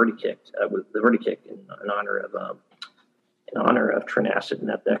against the Vertikick, with the Vertikick in honor of Trent Acid, and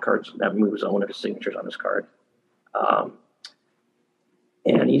that move was one of his signatures on his card.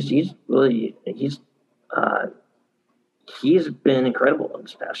 And he's been incredible in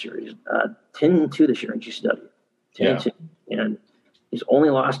this past year. He's 10-2 this year in GCW. 10-2. And he's only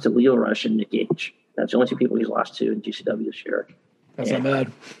lost to Leo Rush and Nick Gage. That's the only 2 people he's lost to in GCW this year. That's not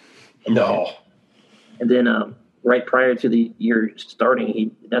bad. No. And then right prior to the year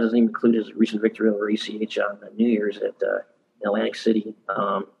starting, that doesn't even include his recent victory over ECH on New Year's at Atlantic City.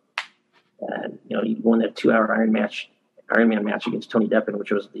 And he won that 2-hour Ironman match against Tony Deppen,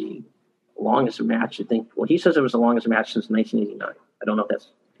 which was the longest match, I think. Well, he says it was the longest match since 1989. I don't know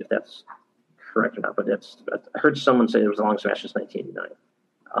if that's correct or not, but I heard someone say it was the longest match since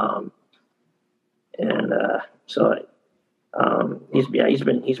 1989.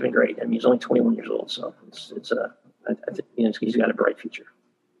 He's been great. I mean, he's only 21 years old, so I think he's got a bright future.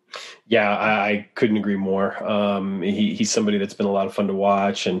 Yeah, I couldn't agree more. He's somebody that's been a lot of fun to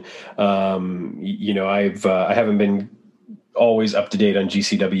watch, and I haven't been always up to date on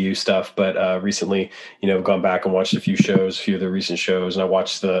GCW stuff, but recently, I've gone back and watched a few of the recent shows, and I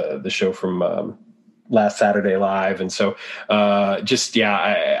watched the show from last Saturday live, and so I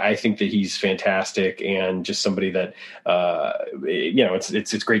think that he's fantastic, and just somebody that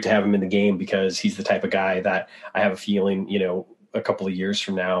it's great to have him in the game, because he's the type of guy that I have a feeling a couple of years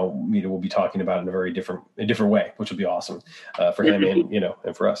from now, we'll be talking about in a very different way, which will be awesome for him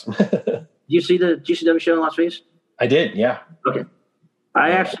and for us. you see the GCW show in Las Vegas? I did, yeah. Okay.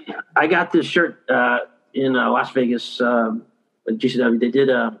 I got this shirt in Las Vegas with GCW. They did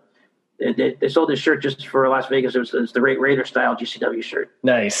they sold this shirt just for Las Vegas. It was the Raider style GCW shirt.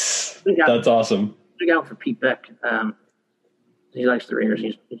 Nice. That's awesome. I got one for Pete Beck. He likes the Raiders.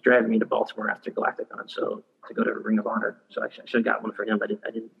 He's driving me to Baltimore after Galacticon, so to go to Ring of Honor. So I should have got one for him. I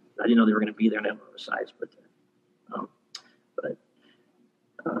didn't know they were going to be there, and I don't know the size,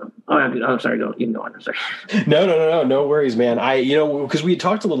 I'm sorry. You can go on. I'm sorry. No worries, man. Because we had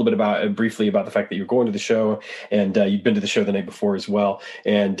talked a little bit briefly about the fact that you're going to the show, and you'd been to the show the night before as well,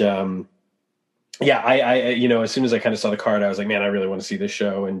 and I as soon as I kind of saw the card, I was like, man, I really want to see this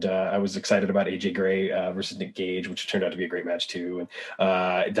show. And I was excited about AJ Gray versus Nick Gage, which turned out to be a great match too.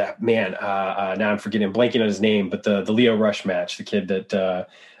 And now I'm blanking on his name, but the Leo Rush match, the kid that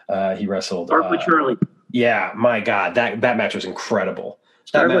he wrestled. Starboy Charlie. Yeah, my God, that match was incredible.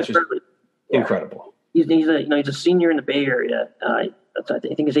 That match was incredible. He's a senior in the Bay Area. I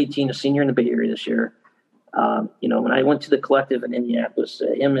think he's 18, a senior in the Bay Area this year. When I went to the Collective in Indianapolis,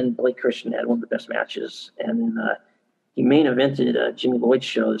 him and Blake Christian had one of the best matches, and then he main evented Jimmy Lloyd's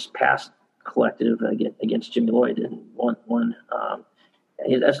show this past Collective against Jimmy Lloyd and won.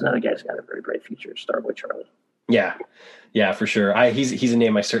 That's another guy who's got a very bright future, Starboy Charlie. Yeah, for sure. He's a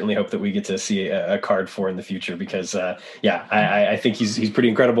name I certainly hope that we get to see a card for in the future because I think he's pretty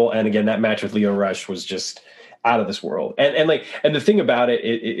incredible. And again, that match with Leo Rush was just out of this world. And the thing about it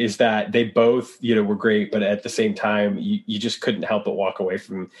is that they both, were great, but at the same time, you just couldn't help but walk away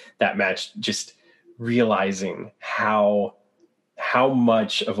from that match just realizing how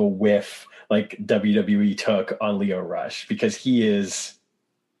much of a whiff like WWE took on Leo Rush, because he is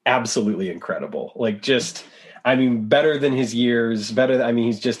absolutely incredible. Better than his years,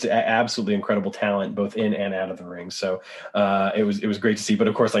 he's just absolutely incredible talent, both in and out of the ring. So it was great to see. But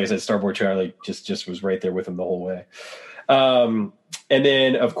of course, like I said, Starboy Charlie just was right there with him the whole way. And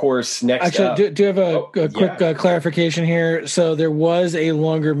then, of course, next actually, do you have a quick clarification here? So there was a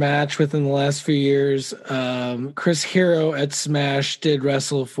longer match within the last few years. Chris Hero at Smash did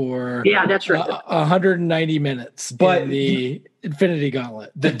wrestle for that's right, 190 minutes, but in the Infinity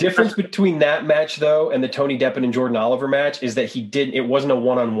Gauntlet. The difference between that match, though, and the Tony Deppen and Jordan Oliver match is that it wasn't a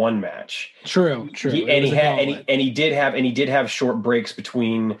one-on-one match. True. He did have short breaks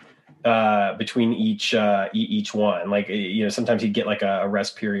between each one. Sometimes he'd get like a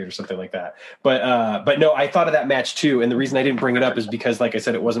rest period or something like that. But no, I thought of that match too. And the reason I didn't bring it up is because, like I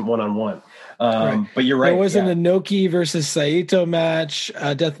said, it wasn't one-on-one. Right. But you're right. There was an Inoki versus Saito match,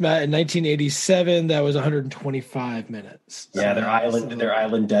 death match in 1987. That was 125 minutes. Yeah. Their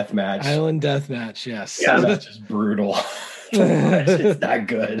island death match. Island death match. Yes. Yeah. That's just brutal. It's not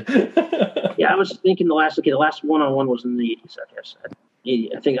good. I was thinking the last one-on-one was in the 80s, I guess.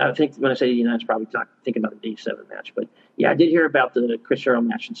 I think when I say 89, it's probably not thinking about the 87 match. But I did hear about the Chris Hero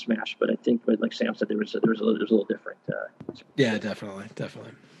match in Smash. But I think, like Sam said, there was a little different. Yeah, definitely.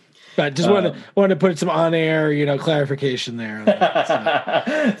 But just wanted to put some on air, clarification there.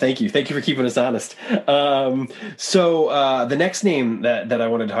 Thank you for keeping us honest. So the next name that I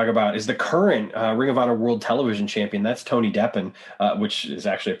wanted to talk about is the current Ring of Honor World Television Champion. That's Tony Deppen, which is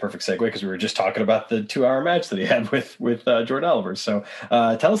actually a perfect segue because we were just talking about the 2-hour match that he had with Jordan Oliver. So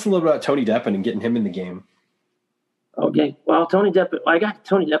tell us a little about Tony Deppen and getting him in the game. Okay, well, Tony Deppen. I got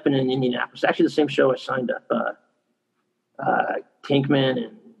Tony Deppen in Indianapolis. Actually, the same show I signed up Tankman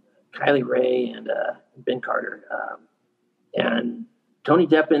and Kylie Ray and Ben Carter. And Tony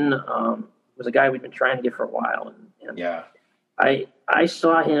Deppen was a guy we've been trying to get for a while. And I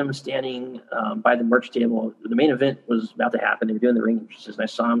saw him standing by the merch table. The main event was about to happen. They were doing the ring entrances, and I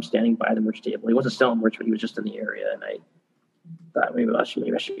saw him standing by the merch table. He wasn't selling merch, but he was just in the area. And I thought maybe I should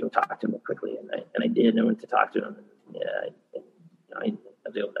go talk to him quickly. And I did. And I went to talk to him. And I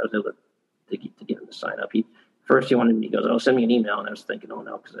was able to get him to sign up. First, he goes, "Oh, send me an email." And I was thinking, "Oh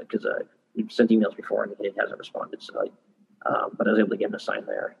no," because we've sent emails before and he hasn't responded. So, but I was able to get him to sign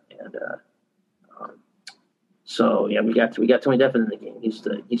there. And we got Tony Deppen in the game.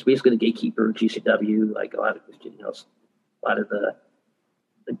 He's basically the gatekeeper of GCW. Like a lot of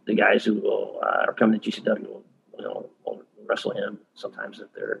the guys who are coming to GCW will wrestle him sometimes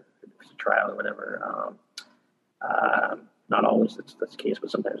if there's a trial or whatever. Not always that's the case,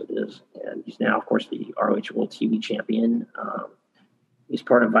 but sometimes it is. And he's now, of course, the ROH World TV Champion. He's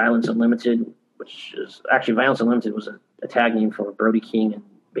part of Violence Unlimited, which is actually Violence Unlimited was a tag name for Brody King and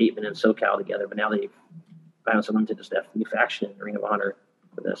Bateman and SoCal together, but now Violence Unlimited is that new faction in Ring of Honor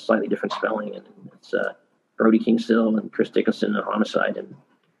with a slightly different spelling, and it's Brody King still and Chris Dickinson and Homicide and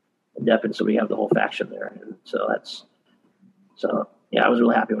Deppen. So we have the whole faction there, and so yeah, I was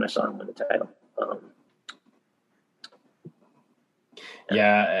really happy when I saw him win the title.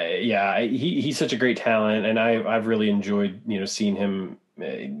 He's such a great talent, and I've really enjoyed seeing him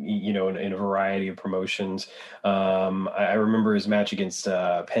in a variety of promotions. I remember his match against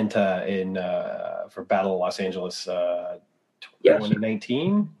Penta in for Battle of Los Angeles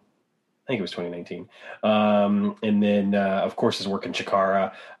 2019. I think it was 2019. And then, of course, his work in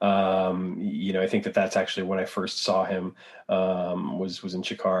Chikara. I think that's actually when I first saw him, was in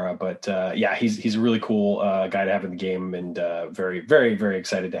Chikara. But he's a really cool guy to have in the game, and very, very, very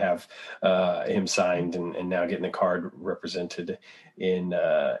excited to have him signed and now getting the card represented in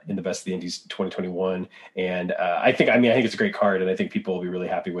the Best of the Indies 2021. And I think it's a great card, and I think people will be really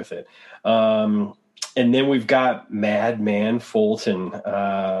happy with it. And then we've got Madman Fulton.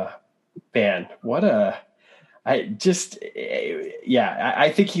 Man, I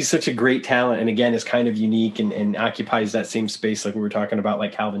think he's such a great talent, and again, is kind of unique and occupies that same space like we were talking about,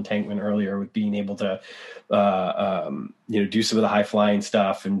 like Calvin Tankman earlier, with being able to, do some of the high flying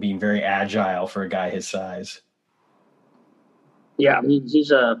stuff and being very agile for a guy his size. Yeah,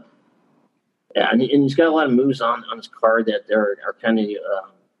 he's and he's got a lot of moves on his card that are kind of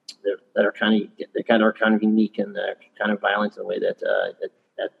unique and kind of violent in a way that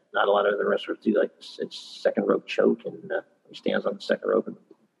not a lot of the wrestlers do, like it's second rope choke, and he stands on the second rope and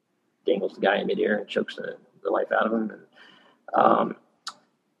dangles the guy in midair and chokes the life out of him. And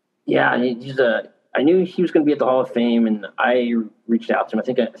I knew he was going to be at the Hall of Fame, and I reached out to him. I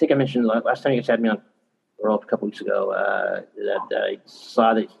think I mentioned last time you guys had me on a couple weeks ago that I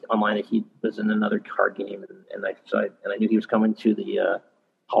saw that online that he was in another card game, and I knew he was coming to the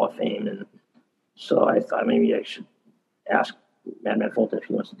Hall of Fame, and so I thought maybe I should ask Madman Fulton if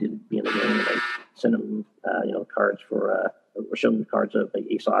he wants to be in the game, and I send him cards or show him cards of like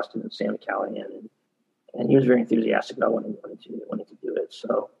Ace Austin and Sam Callahan, and he was very enthusiastic about wanting to do it.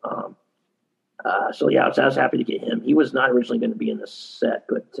 So I was happy to get him. He was not originally going to be in the set,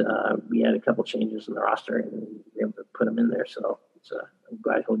 but we had a couple changes in the roster and we were able to put him in there. So I'm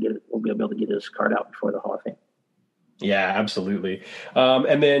glad we'll be able to get his card out before the Hall of Fame. Yeah, absolutely.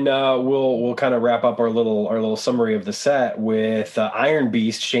 And then we'll kind of wrap up our little summary of the set with Iron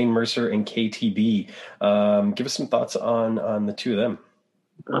Beast, Shane Mercer, and KTB. Give us some thoughts on the two of them.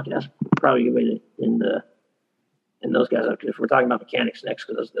 Okay, that's probably a good way to end those guys up. If we're talking about mechanics next,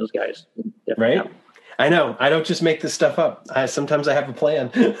 because those guys definitely right. I know. I don't just make this stuff up. Sometimes I have a plan.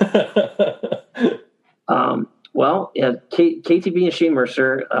 KTB and Shane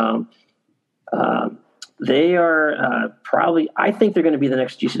Mercer. They are probably. I think they're going to be the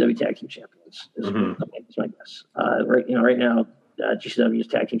next GCW Tag Team Champions. Is my guess. Right now, GCW's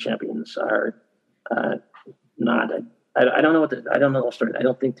Tag Team Champions are not. I don't know I don't know the whole story. I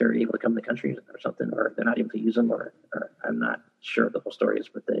don't think they're able to come to the country or something, or they're not able to use them, or I'm not sure what the whole story is.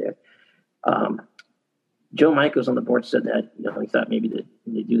 But they. Joe Michaels on the board said that he thought maybe that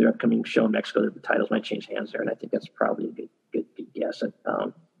when they do their upcoming show in Mexico that the titles might change hands there, and I think that's probably a good guess.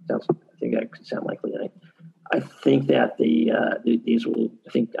 I think that could sound likely. I think that these will. I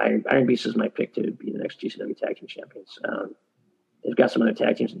think Iron Beast is my pick to be the next GCW Tag Team Champions. They've got some other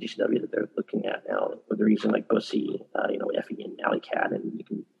tag teams in GCW that they're looking at now. They're using like Bussy, Effie and Alley Cat, and you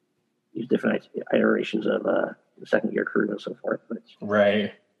can use different iterations of the second gear crew and so forth. But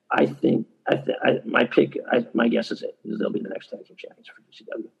right. I think my pick. My guess is they'll be the next tag team champions for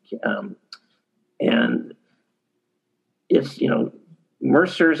GCW. And it's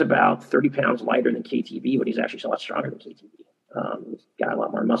Mercer's about 30 pounds lighter than KTB, but he's actually a lot stronger than KTB. He's got a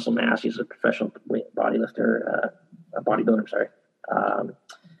lot more muscle mass. He's a professional bodybuilder.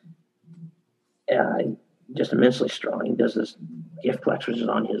 Just immensely strong. He does this gift flex, which is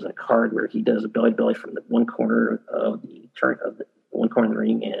on his card, where he does a belly from the one corner of the turn of the one corner of the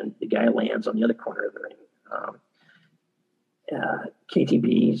ring, and the guy lands on the other corner of the ring.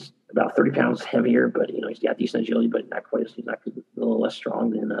 KTB's about 30 pounds heavier, but he's got decent agility, but not quite. He's not a little less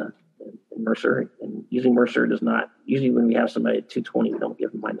strong than Mercer. And using Mercer does not usually when we have somebody at 220, we don't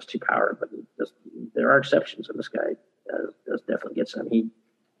give him -2 power, but there are exceptions, and this guy does definitely get some. He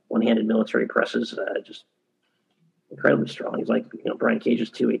one-handed military presses, just incredibly strong. He's like Brian Cage is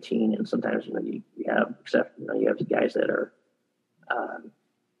 218, and sometimes you have the guys that are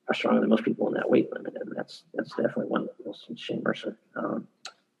stronger than most people in that weight limit, and that's definitely one of those. Shane Mercer.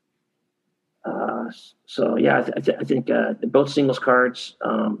 I think they're both singles cards,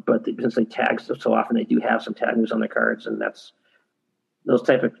 but since they tag so often, they do have some tag moves on their cards, and that's those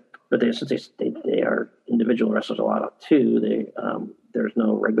type of. But since they are individual wrestlers a lot too, there's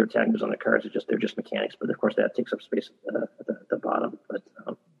no regular tag moves on their cards. They're just mechanics, but of course that takes up space at the bottom. But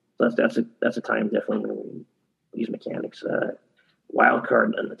so that's a time definitely when we use mechanics. wild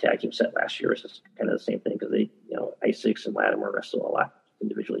card in the tag team set last year was just kind of the same thing because they, Isaacs and Lattimore wrestle a lot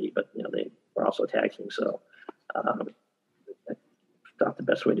individually, but they were also a tag team. So I thought the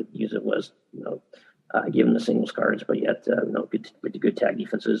best way to use it was, give them the singles cards, but yet good tag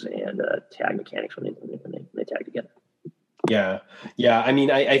defenses and tag mechanics when they tag together. Yeah. I mean,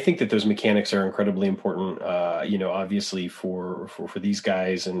 I think that those mechanics are incredibly important, obviously for these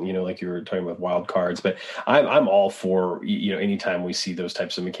guys, and like you were talking about wild cards. But I'm all for anytime we see those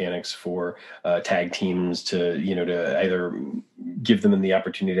types of mechanics for tag teams to either give them the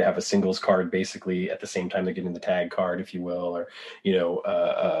opportunity to have a singles card basically at the same time they're getting the tag card, if you will, or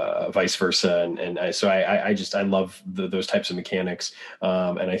vice versa. And I love those types of mechanics,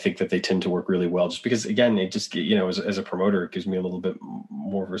 and I think that they tend to work really well, just because again, it just as a promoter, it gives me a little bit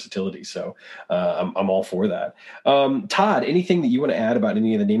more versatility. So I'm all for that. Todd, anything that you want to add about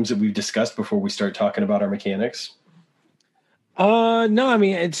any of the names that we've discussed before we start talking about our mechanics? No, I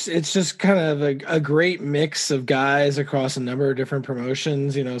mean, it's just kind of a great mix of guys across a number of different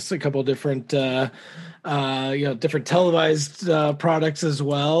promotions. It's a couple of different, different televised products as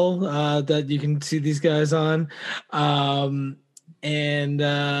well that you can see these guys on. I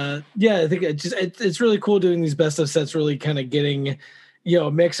think it's really cool doing these best of sets, really kind of getting,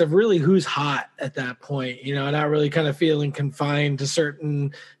 a mix of really who's hot at that point, not really kind of feeling confined to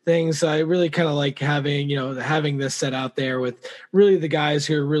certain things. So I really kind of like having this set out there with really the guys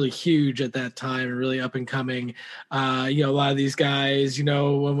who are really huge at that time and really up and coming. A lot of these guys,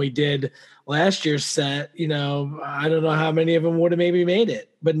 when we did last year's set, I don't know how many of them would have maybe made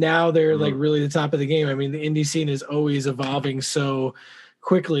it, but now they're like really the top of the game. I mean, the indie scene is always evolving so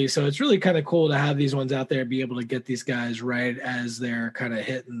quickly, so it's really kind of cool to have these ones out there, be able to get these guys right as they're kind of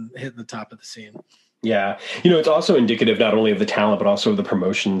hitting the top of the scene. Yeah. It's also indicative not only of the talent, but also of the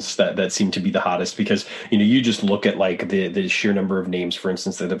promotions that seem to be the hottest, because, you just look at like the sheer number of names, for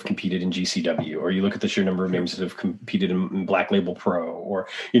instance, that have competed in GCW, or you look at the sheer number of names that have competed in Black Label Pro, or,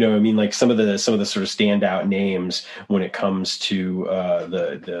 like some of the sort of standout names when it comes to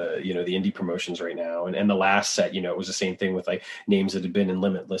the indie promotions right now. And the last set, it was the same thing with like names that had been in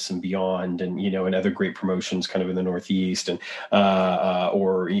Limitless and Beyond, and, and other great promotions kind of in the Northeast, and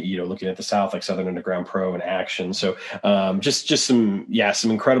or, looking at the South, like Southern Underground Pro and Action. So just some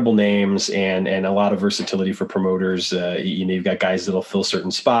incredible names and a lot of versatility for promoters. You've got guys that'll fill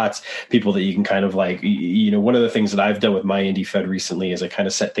certain spots, people that you can kind of like, one of the things that I've done with my Indie Fed recently is I kind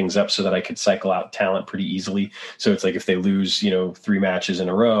of set things up so that I could cycle out talent pretty easily. So it's like if they lose, 3 matches in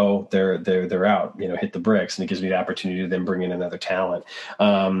a row, they're out, hit the bricks, and it gives me the opportunity to then bring in another talent.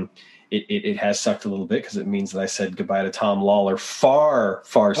 It has sucked a little bit because it means that I said goodbye to Tom Lawler far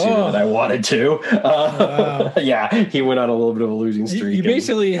sooner than I wanted to. Wow. Yeah, he went on a little bit of a losing streak. You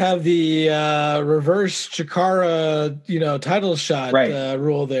basically have the reverse Chikara, title shot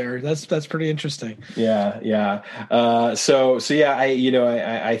rule there. That's pretty interesting. Yeah. So yeah,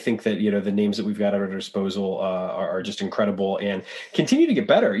 I think that the names that we've got at our disposal are just incredible and continue to get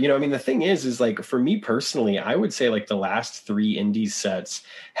better. I mean, the thing is like for me personally, I would say like the last 3 indies sets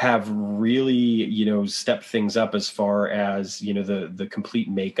have really stepped things up as far as the complete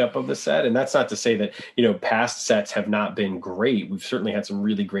makeup of the set. And that's not to say that past sets have not been great. We've certainly had some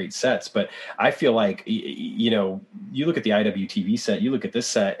really great sets, but I feel like you look at the IWTV set, you look at this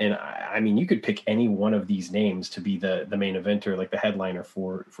set, and I mean you could pick any one of these names to be the main eventer, like the headliner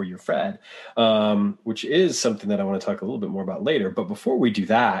for your Fed, which is something that I want to talk a little bit more about later. But before we do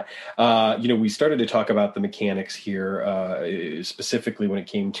that, we started to talk about the mechanics here, specifically when it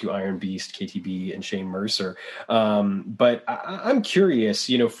came to Iron Beast, KTB, and Shane Mercer. But I'm curious,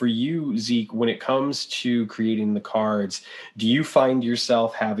 for you, Zeke, when it comes to creating the cards, do you find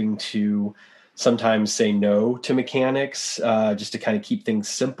yourself having to sometimes say no to mechanics just to kind of keep things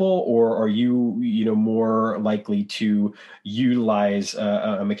simple, or are you, more likely to utilize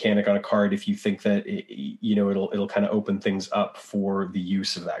a mechanic on a card if you think that it'll kind of open things up for the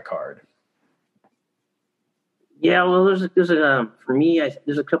use of that card? Yeah, well, there's for me,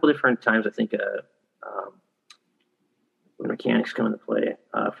 there's a couple different times I think when mechanics come into play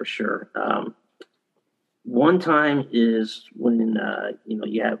for sure. One time is when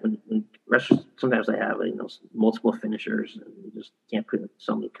when wrestlers sometimes they have multiple finishers and you just can't put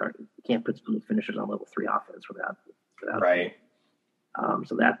so many finishers on level 3 offense without right.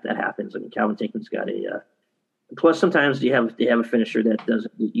 So that happens. I mean, Calvin Tankman's got a. Plus, sometimes they have a finisher that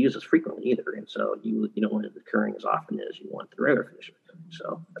doesn't use as frequently either, and so you don't want it occurring as often as you want the regular finisher.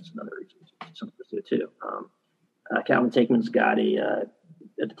 So that's another reason something to do too. Calvin Tankman's got the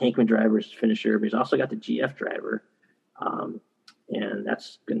Tankman driver's finisher, but he's also got the GF driver, and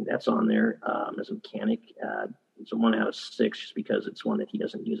that's on there as a mechanic. it's a 1 out of 6 just because it's one that he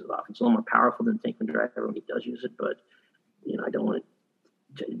doesn't use as often. It's a little more powerful than Tankman Driver when he does use it, but I don't want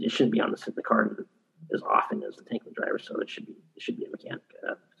it shouldn't be on the card as often as the Tankman Driver, so it should be a mechanic.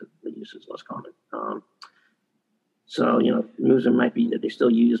 The use is less common. So moves might be that they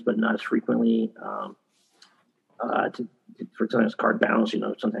still use, but not as frequently. For sometimes card balance,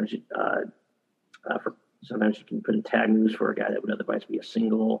 sometimes sometimes you can put in tag moves for a guy that would otherwise be a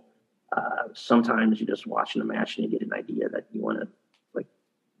single. Sometimes you're just watching a match and you get an idea that you want to, like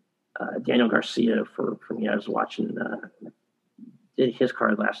Daniel Garcia for me. I was watching did his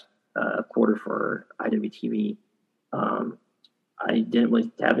card last quarter for IWTV. I didn't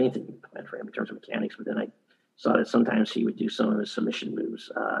really have anything planned for him in terms of mechanics, but then I saw that sometimes he would do some of his submission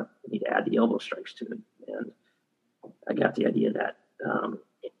moves. He'd add the elbow strikes to it, and I got the idea that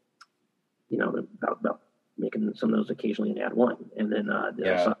about making some of those occasionally and add one, and then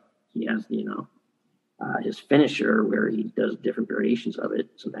he has his finisher where he does different variations of it.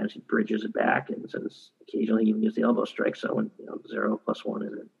 Sometimes he bridges it back, and since occasionally he even uses the elbow strike, so when 0 + 1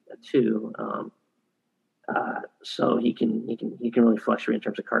 is a 2. So he can really fluctuate in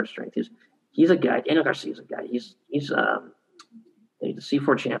terms of card strength. He's a guy. Daniel Garcia is a guy. He's the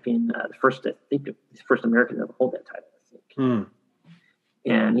C4 champion, the first American to ever hold that title, I think.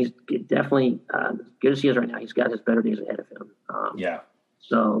 And he's definitely as good as he is right now. He's got his better days ahead of him.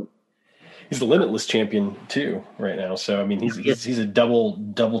 So he's the Limitless champion too right now. So I mean, he's a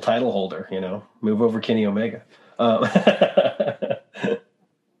double title holder. Move over Kenny Omega.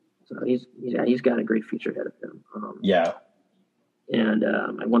 So he's got a great future ahead of him. And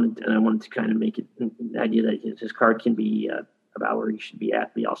I wanted to kind of make it the idea that his card can be about where he should be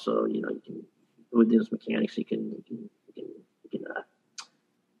at, but also you can with his mechanics he can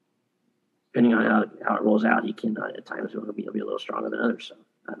depending on how it rolls out, he can at times he'll be a little stronger than others. So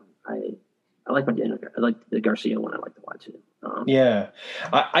I like I like the Garcia one. I like the one too.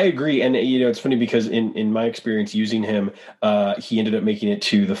 I agree. And, it's funny because in my experience using him, he ended up making it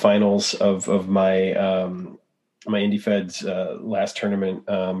to the finals of my Indie Feds last tournament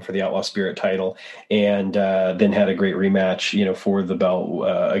for the Outlaw Spirit title, and then had a great rematch, for the belt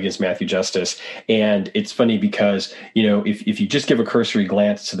against Matthew Justice. And it's funny because, if you just give a cursory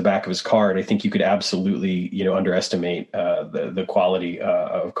glance to the back of his card, I think you could absolutely, underestimate the quality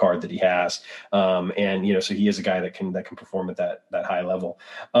of card that he has. And, so he is a guy that can perform at that high level.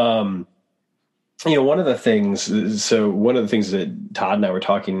 One of the things that Todd and I were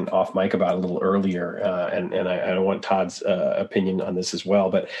talking off mic about a little earlier, and I want Todd's opinion on this as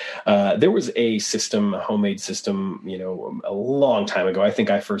well, but there was a homemade system, a long time ago. I think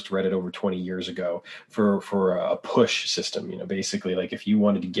I first read it over 20 years ago for a push system. Basically, like if you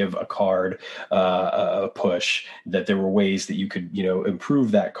wanted to give a card a push, that there were ways that you could, improve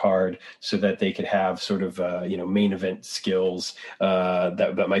that card so that they could have sort of, main event skills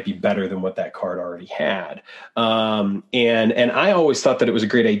that might be better than what that card already had. And I always thought that it was a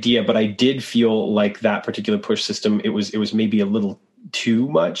great idea, but I did feel like that particular push system, it was maybe a little too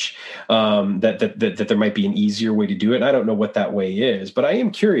much, that there might be an easier way to do it. And I don't know what that way is, but I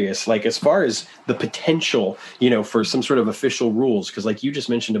am curious, like as far as the potential, for some sort of official rules, because like you just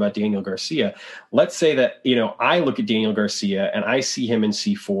mentioned about Daniel Garcia, let's say that, I look at Daniel Garcia and I see him in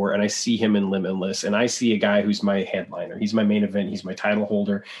C4 and I see him in Limitless and I see a guy who's my headliner. He's my main event. He's my title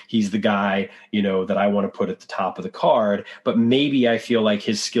holder. He's the guy, that I want to put at the top of the card, but maybe I feel like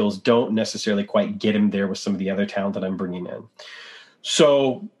his skills don't necessarily quite get him there with some of the other talent that I'm bringing in.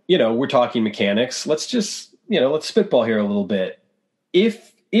 So, we're talking mechanics. Let's just, let's spitball here a little bit.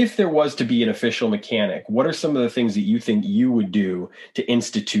 If there was to be an official mechanic, what are some of the things that you think you would do to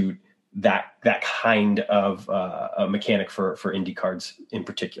institute that kind of a mechanic for indie cards in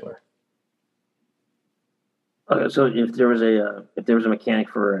particular? So if there was a mechanic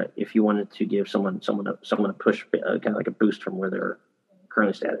for if you wanted to give someone a push, kind of like a boost from where they're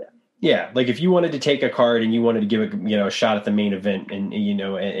currently stated at. Yeah, like if you wanted to take a card and you wanted to give it, a shot at the main event, and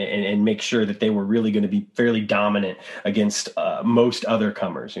and make sure that they were really going to be fairly dominant against most other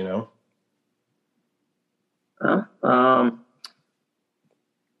comers, I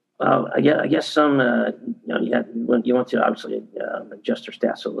guess some you want to obviously adjust your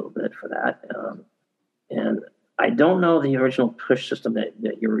stats a little bit for that, and I don't know the original push system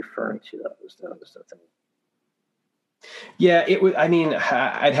that you're referring to. That was the thing. Yeah, it would. I mean,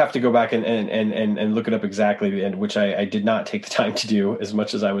 I'd have to go back and look it up exactly, and which I did not take the time to do as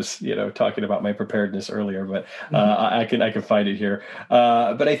much as I was, talking about my preparedness earlier. But I can find it here.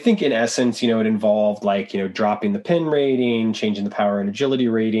 But I think in essence, it involved like dropping the pin rating, changing the power and agility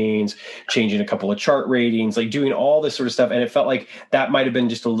ratings, changing a couple of chart ratings, like doing all this sort of stuff. And it felt like that might have been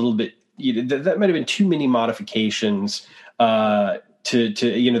just a little bit that might have been too many modifications. To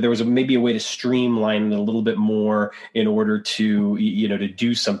there was maybe a way to streamline it a little bit more in order to to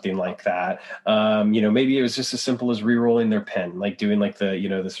do something like that. Maybe it was just as simple as re-rolling their pen, like doing like the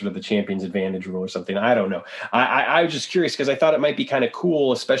the sort of the Champions Advantage rule or something. I don't know. I was just curious because I thought it might be kind of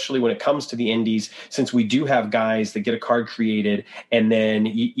cool, especially when it comes to the indies, since we do have guys that get a card created and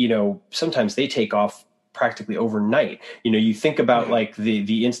then sometimes they take off practically overnight. You think about like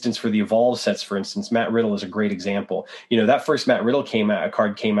the instance for the Evolve sets, for instance. Matt Riddle is a great example. That first Matt Riddle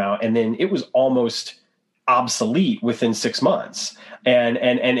card came out, and then it was almost obsolete within 6 months. And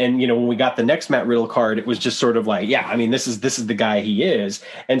when we got the next Matt Riddle card, it was just sort of like, yeah, I mean, this is the guy he is.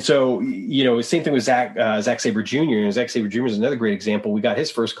 And so, same thing with Zack Sabre Jr. Zack Sabre Jr. is another great example. We got his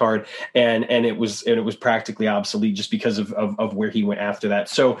first card and it was practically obsolete just because of where he went after that.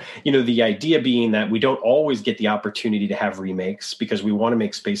 So, the idea being that we don't always get the opportunity to have remakes because we want to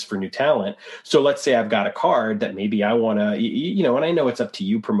make space for new talent. So let's say I've got a card that maybe I want to, and I know it's up to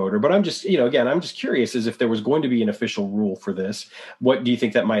you, promoter, but I'm just, again, I'm just curious as if there was going to be an official rule for this. What do you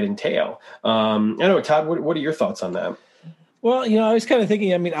think that might entail? I don't know, Todd, what are your thoughts on that? Well, I was kind of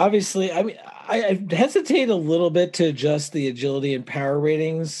thinking, obviously, I hesitate a little bit to adjust the agility and power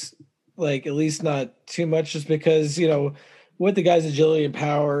ratings, like at least not too much, just because, what the guy's agility and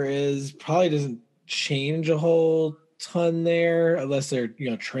power is probably doesn't change a whole ton there unless they're,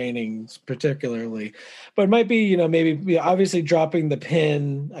 training particularly, but it might be, maybe obviously dropping the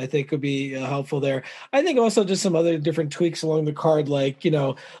pin, I think would be helpful there. I think also just some other different tweaks along the card, like,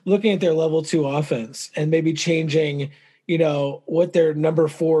 looking at their level 2 offense and maybe changing, what their number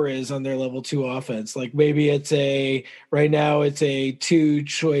 4 is on their level 2 offense. Like maybe right now it's a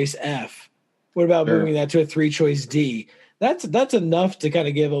 2-choice F. What about moving that to a 3-choice D? That's enough to kind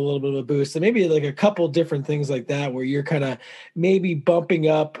of give a little bit of a boost. And maybe like a couple different things like that, where you're kind of maybe bumping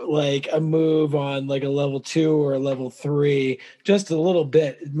up like a move on like a level 2 or a level 3, just a little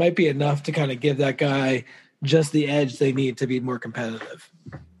bit. It might be enough to kind of give that guy just the edge they need to be more competitive.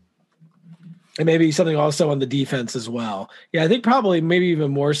 And maybe something also on the defense as well. Yeah, I think probably maybe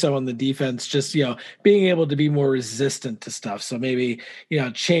even more so on the defense, just, being able to be more resistant to stuff. So maybe,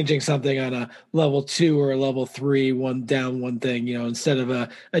 changing something on a level 2 or a level 3, one down, one thing, instead of a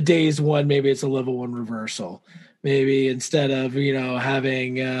daze 1, maybe it's a level 1 reversal. Maybe instead of,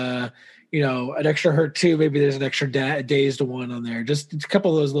 having, an extra hurt 2, maybe there's an extra dazed 1 on there. Just a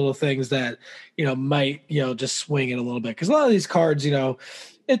couple of those little things that, might, just swing it a little bit. Because a lot of these cards,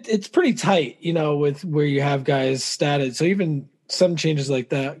 it's pretty tight, with where you have guys statted. So even some changes like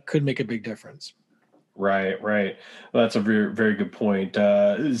that could make a big difference. Right. Well, that's a very, very good point.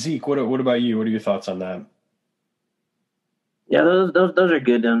 Zeke, what about you? What are your thoughts on that? Yeah, those are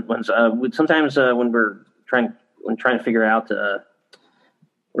good ones. Sometimes when we're trying to figure out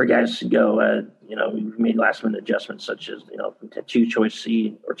where guys should go, we've made last minute adjustments such as 2-choice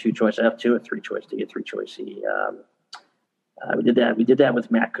C or 2-choice F to a 3-choice D, a 3-choice C. We did that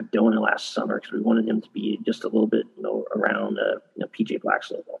with Matt Cardona last summer because we wanted him to be just a little bit, around PJ Black's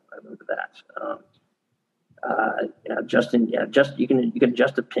level. I remember that. Justin, you can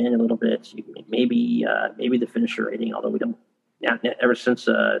adjust the pin a little bit. You can maybe the finisher rating, although we don't. Yeah, ever since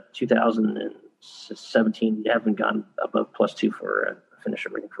 2017, we haven't gone above +2 for a finisher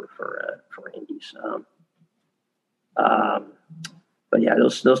rating for indies. But yeah,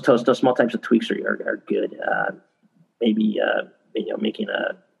 those small types of tweaks are good. Maybe making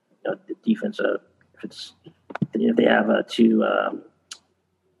the defense if they have 2-1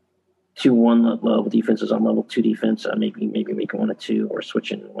 level defenses on level 2 defense, maybe making 1 or 2 or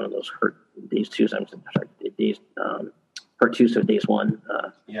switching one of those hurt days 2. Hurt 2 so days 1.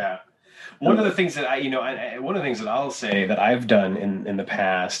 Yeah. One of the things that one of the things that I'll say that I've done in the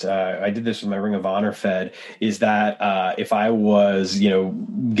past, I did this with my Ring of Honor Fed, is that if I was,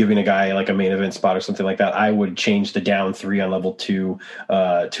 giving a guy like a main event spot or something like that, I would change the down 3 on level 2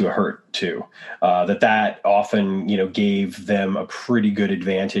 to a hurt 2. That often, gave them a pretty good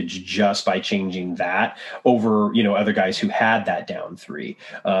advantage just by changing that over, other guys who had that down 3,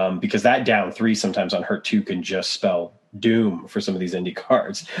 because that down 3 sometimes on hurt 2 can just spell doom for some of these indie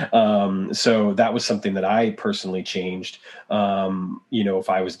cards. So that was something that I personally changed. If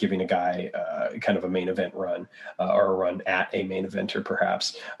I was giving a guy kind of a main event run or a run at a main eventer,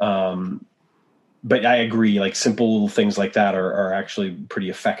 perhaps. But I agree, like simple little things like that are actually pretty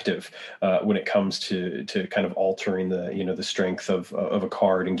effective when it comes to kind of altering the strength of a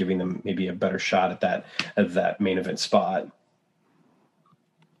card and giving them maybe a better shot at that main event spot.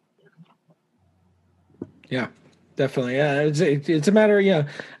 Yeah. Definitely. Yeah. It's a matter.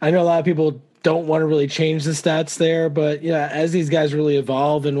 I know a lot of people don't want to really change the stats there. But yeah, as these guys really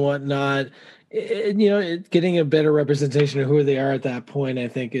evolve and whatnot, getting a better representation of who they are at that point, I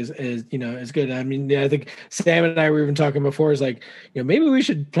think is good. I mean, yeah, I think Sam and I were even talking before is like, maybe we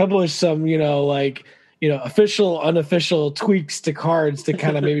should publish some, official, unofficial tweaks to cards to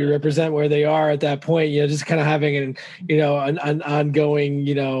kind of maybe represent where they are at that point. Just kind of having an ongoing,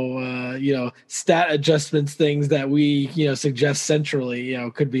 stat adjustments, things that we, suggest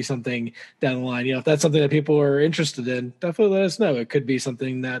centrally, could be something down the line. If that's something that people are interested in, definitely let us know. It could be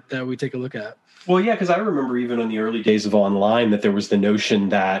something that we take a look at. Well, yeah, because I remember even in the early days of online that there was the notion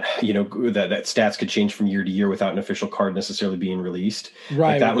that that stats could change from year to year without an official card necessarily being released.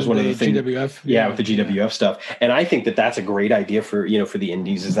 Right, that was one of the things. GWF, with the GWF stuff, and I think that that's a great idea for for the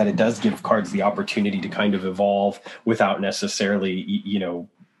indies, is that it does give cards the opportunity to kind of evolve without necessarily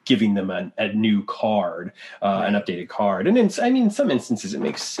giving them a new card, an updated card. And in some instances, it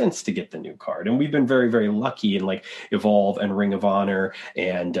makes sense to get the new card. And we've been very, very lucky in like Evolve and Ring of Honor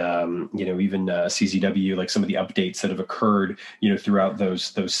and, even CZW, like some of the updates that have occurred, throughout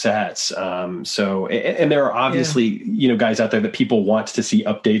those sets. And there are obviously, guys out there that people want to see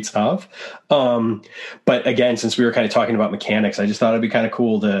updates of. But again, since we were kind of talking about mechanics, I just thought it'd be kind of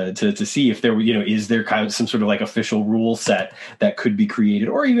cool to see if there, is there kind of some sort of like official rule set that could be created,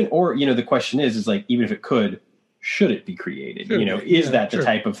 or the question is like, even if it could, should it be created? Sure. Is that the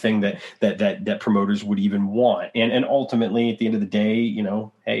type of thing that promoters would even want? And ultimately, at the end of the day,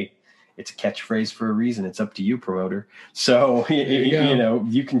 hey, it's a catchphrase for a reason. It's up to you, promoter. So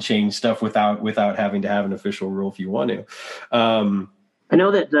you can change stuff without having to have an official rule if you want to. I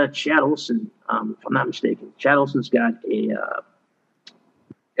know that Chad Olson, if I'm not mistaken, Chad Olson's got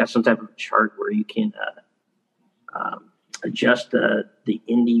some type of chart where you can adjust the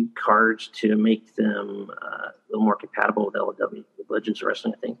indie cards to make them a little more compatible with LW, with Legends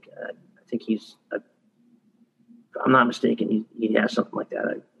Wrestling. I think he's, if I'm not mistaken, he has something like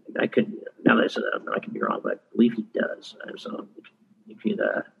that. I could, now that I said that, I could be wrong, but I believe he does. So if you'd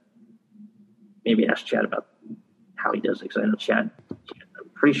maybe ask Chad about how he does it, because I know Chad, I'm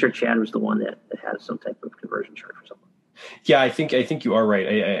pretty sure Chad was the one that had some type of conversion chart for something. Yeah, I think you are right.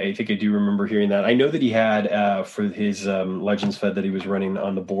 I think I do remember hearing that. I know that he had for his Legends Fed that he was running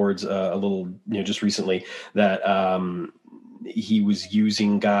on the boards a little, just recently, that he was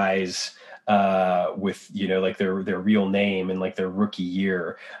using guys with like their real name and like their rookie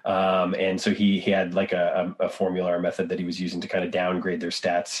year, and so he had like a formula or method that he was using to kind of downgrade their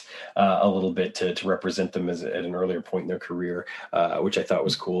stats a little bit to represent them as at an earlier point in their career, which I thought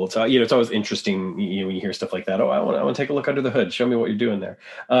was cool. It's it's always interesting when you hear stuff like that. Oh, I want to take a look under the hood. Show me what you're doing there.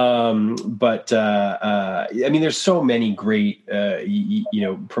 There's so many great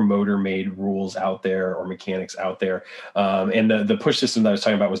promoter made rules out there or mechanics out there, and the push system that I was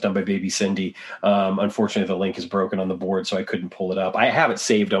talking about was done by Baby Cindy. Unfortunately, the link is broken on the board, so I couldn't pull it up. I have it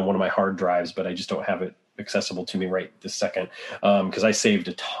saved on one of my hard drives, but I just don't have it accessible to me right this second, because I saved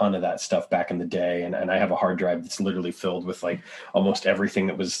a ton of that stuff back in the day, and I have a hard drive that's literally filled with like almost everything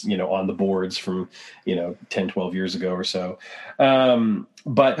that was on the boards from 10-12 years ago or so.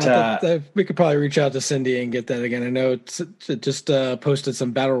 But we could probably reach out to Cindy and get that again. I know it just posted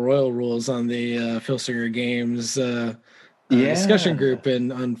some battle royal rules on the Phil Singer Games discussion group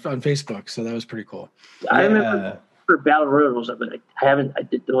on Facebook, so that was pretty cool. I remember for battle royals, but I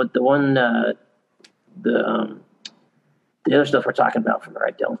did the one the other stuff we're talking about from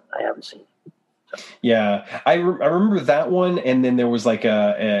I haven't seen. Yeah, I remember that one, and then there was like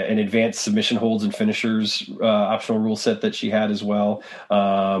an advanced submission holds and finishers optional rule set that she had as well,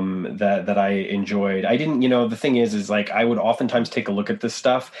 that I enjoyed. I didn't, the thing is like I would oftentimes take a look at this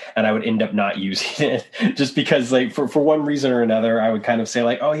stuff and I would end up not using it just because like for one reason or another I would kind of say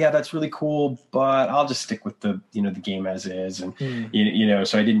like, oh yeah, that's really cool, but I'll just stick with the the game as is, and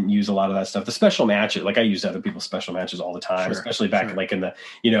so I didn't use a lot of that stuff. The special matches, like I used other people's special matches all the time, especially back like in the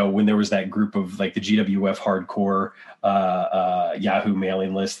when there was that group of like the GWF hardcore Yahoo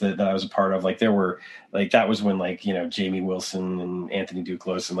mailing list that I was a part of. Like there were like, that was when like, Jamie Wilson and Anthony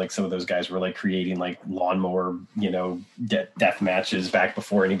Duclos and like some of those guys were like creating like lawnmower, death matches back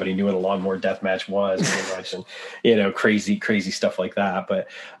before anybody knew what a lawnmower death match was, pretty much, and, crazy stuff like that. But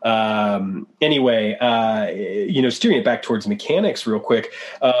anyway, steering it back towards mechanics real quick.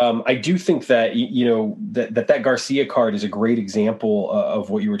 I do think that, that Garcia card is a great example of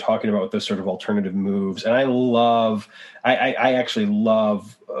what you were talking about with those sort of alternative alternative moves. And I actually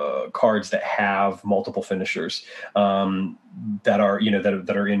love cards that have multiple finishers that are,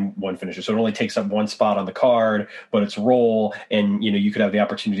 that are in one finisher. So it only takes up one spot on the card, but it's roll. And, you could have the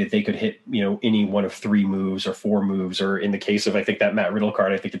opportunity that they could hit, any one of 3 moves or 4 moves, or in the case of, I think that Matt Riddle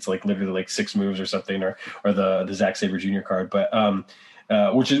card, I think it's like literally like 6 moves or something, or the Zack Sabre Jr. card. But,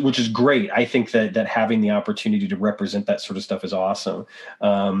 which is great. I think that having the opportunity to represent that sort of stuff is awesome.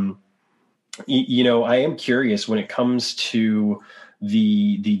 I am curious when it comes to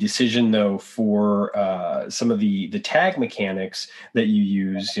the decision though for some of the tag mechanics that you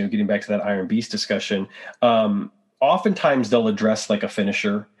use. Getting back to that Iron Beast discussion, oftentimes they'll address like a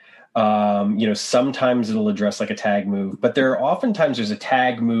finisher. Sometimes it'll address like a tag move, but oftentimes there's a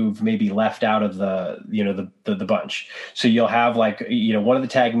tag move maybe left out of the bunch. So you'll have like, one of the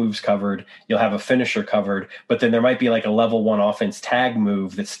tag moves covered, you'll have a finisher covered, but then there might be like a level 1 offense tag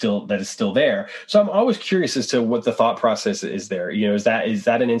move that is still there. So I'm always curious as to what the thought process is there. Is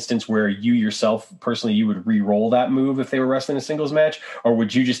that an instance where you yourself personally, you would re-roll that move if they were wrestling a singles match, or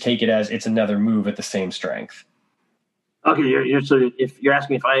would you just take it as it's another move at the same strength? Okay, so if you're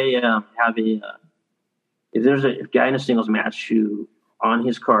asking if I have if there's a guy in a singles match who on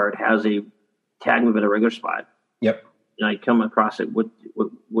his card has a tag move at a regular spot, yep, and I come across it, and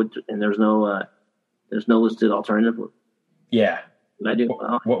there's no listed alternative. Yeah, what I do?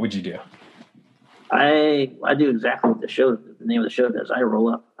 What would you do? I do exactly what the name of the show does. I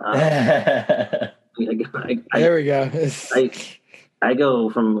roll up. There we go. I go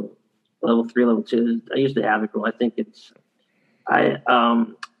from level 3, level 2. I use the Havoc rule. I think it's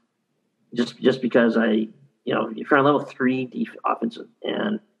just because if you're on level 3 offensive,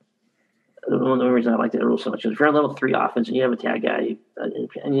 and one of the reasons I like that rule so much is if you're on level 3 offense and you have a tag guy, and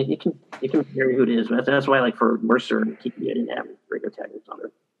you can hear who it is. That's why, like for Mercer and Kiki, I didn't have regular tag on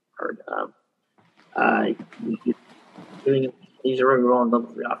their card. These are on level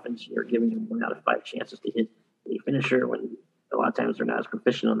 3 offense. You're giving them 1 out of 5 chances to hit the finisher when a lot of times they're not as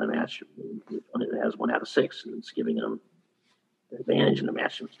proficient on the match. One that has 1 out of 6, and it's giving them an advantage in the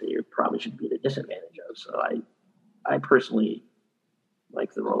match which they probably should be at a disadvantage of. So I personally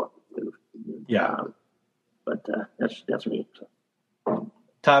like the roll up move. Yeah, but that's me. So.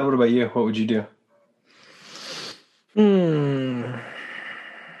 Todd, what about you? What would you do?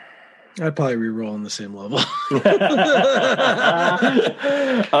 I'd probably re-roll on the same level.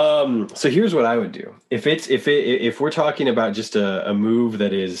 So here's what I would do. If we're talking about just a move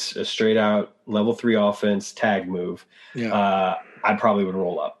that is a straight out level 3 offense tag move, I probably would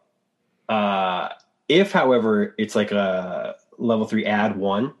roll up. If, however, it's like a level 3 add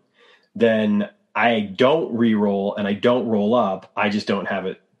 1, then I don't re-roll and I don't roll up. I just don't have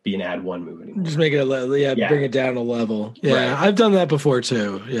it be an add 1 move anymore. Just make it a level, bring it down a level. Yeah, right. I've done that before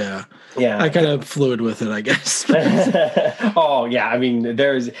too. Yeah. I kind of fluid with it, I guess. Oh yeah, I mean,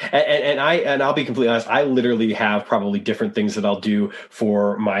 there's and I'll be completely honest. I literally have probably different things that I'll do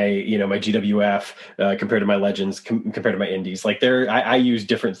for my my GWF compared to my Legends, compared to my Indies. Like I use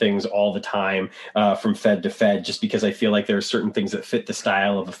different things all the time from Fed to Fed, just because I feel like there are certain things that fit the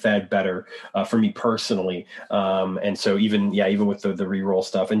style of a Fed better for me personally. And so even with the reroll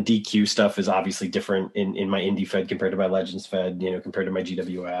stuff. And DQ stuff is obviously different in my indie Fed compared to my Legends Fed, compared to my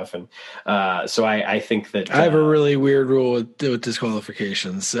GWF. And so I think that I have a really weird rule with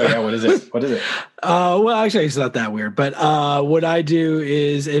disqualifications. So. Yeah, what is it? Well, actually, it's not that weird. But what I do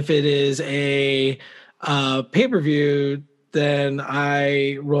is if it is a pay-per-view, then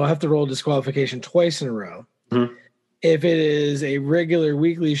I have to roll disqualification twice in a row. Mm-hmm. If it is a regular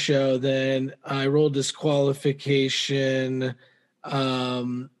weekly show, then I roll disqualification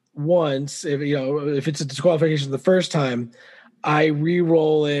once. If it's a disqualification the first time, I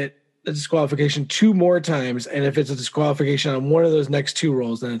re-roll it a disqualification 2 more times, and if it's a disqualification on one of those next 2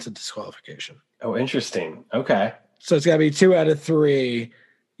 rolls, then it's a disqualification. Oh, interesting. Okay, so it's got to be 2 out of 3,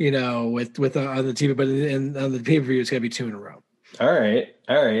 with on the TV, but on the pay-per-view it's got to be 2 in a row. All right.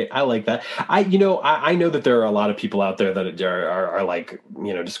 I like that. I know that there are a lot of people out there that are like,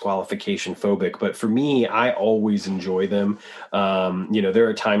 disqualification phobic, but for me, I always enjoy them. There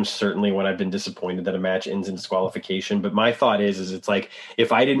are times certainly when I've been disappointed that a match ends in disqualification, but my thought is it's like,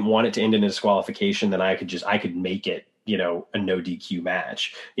 if I didn't want it to end in a disqualification, then I could make it, a no DQ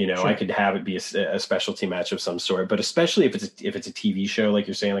match. Sure. I could have it be a specialty match of some sort, but especially if it's a TV show, like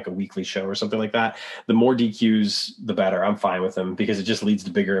you're saying, like a weekly show or something like that, the more DQs, the better. I'm fine with them because it just leads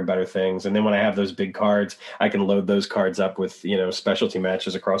to bigger and better things. And then when I have those big cards, I can load those cards up with, specialty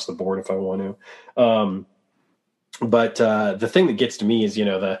matches across the board if I want to. But the thing that gets to me is,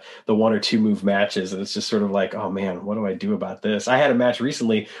 the one or two move matches, and it's just sort of like, oh man, what do I do about this? I had a match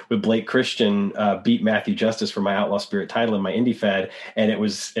recently with Blake Christian beat Matthew Justice for my Outlaw Spirit title in my Indie Fed, and it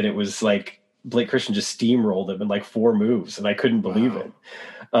was like Blake Christian just steamrolled him in like 4 moves, and I couldn't believe it.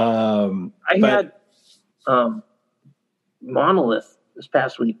 I had Monolith this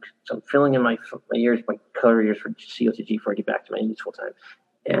past week, so I'm filling in my color years for CO2G before I get back to my Indies full time,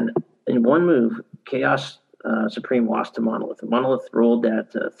 and in one move, Chaos Supreme lost to Monolith. Monolith rolled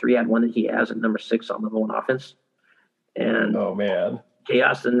that 3-add-1 that he has at number 6 on level 1 offense. And oh, man.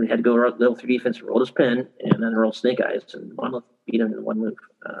 Chaos then had to go level 3 defense, rolled his pin, and then rolled Snake Eyes. And Monolith beat him in one move.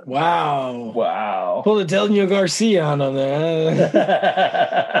 Wow. Pulled a Daniel Garcia on there.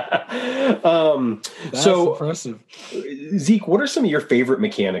 That's so impressive. Zeke, what are some of your favorite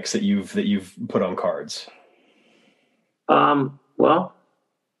mechanics that you've put on cards? Well,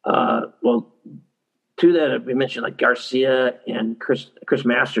 two that we mentioned, like Garcia and Chris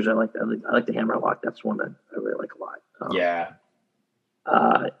Masters. I like the Hammerlock. That's one that I really like a lot.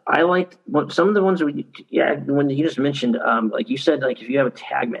 I liked some of the ones when you just mentioned, like you said, like if you have a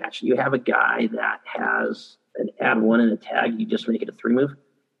tag match, you have a guy that has an add 1 in a tag, you just make it a 3 move.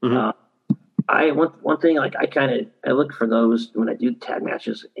 Mm-hmm. One thing, like I look for those when I do tag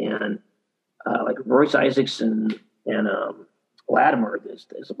matches, and like Royce Isaacs and Latimer is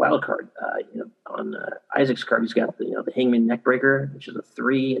a wild card. On Isaac's card, he's got the Hangman Neckbreaker, which is a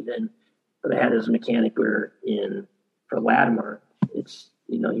 3, and then but I had his mechanic where for Latimer, it's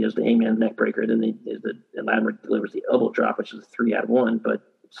he has the Hangman Neckbreaker, then and Latimer delivers the Elbow Drop, which is a 3-add-1, but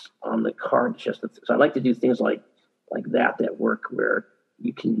it's on the card. It's just so I like to do things like that work where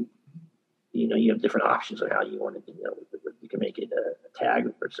you can you have different options of how you want to you can make it a tag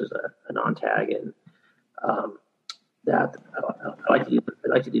versus a non-tag, and that I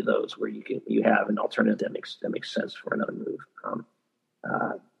like to do those where you have an alternative that makes sense for another move,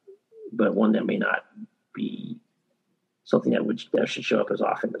 but one that may not be something that should show up as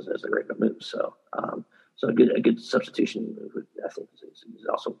often as the regular move. So a good substitution move, I think, is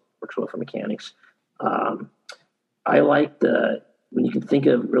also works well for mechanics. I like when you can think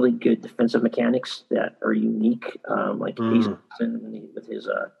of really good defensive mechanics that are unique, like Ace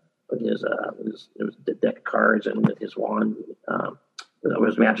with his the deck of cards, and with his wand, with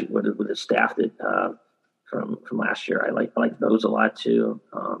his magic, with his staff that from last year. I like those a lot too.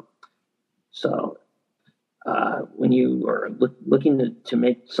 When you are looking to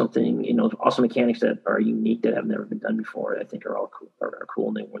make something, also mechanics that are unique that have never been done before, I think are all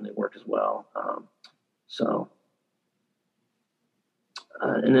cool when they work as well.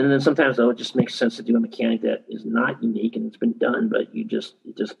 And then sometimes though it just makes sense to do a mechanic that is not unique and it's been done, but it just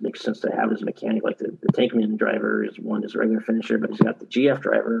makes sense to have as a mechanic. Like the Tankman driver is his regular finisher, but he's got the GF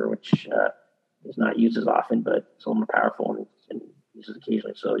driver, which is not used as often, but it's a little more powerful and uses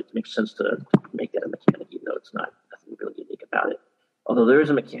occasionally. So it makes sense to make that a mechanic, even though it's not nothing really unique about it. Although there is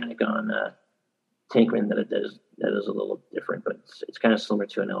a mechanic on Tankman that is a little different, but it's kind of similar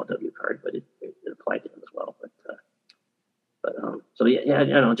to an LW card, but it applied to him as well. So yeah, I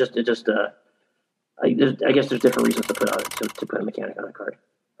don't know. I guess there's different reasons to put a mechanic on a card.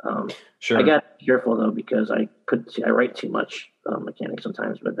 Sure. I got careful though because I write too much mechanics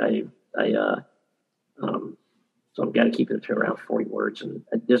sometimes, but so I've got to keep it to around 40 words. And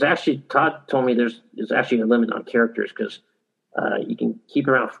there's actually Todd told me there's actually a limit on characters because you can keep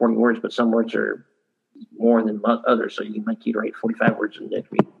around 40 words, but some words are more than others. So you might keep write 45 words and it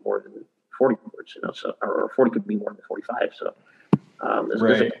could be more than 40 words, so or 40 could be more than 45. So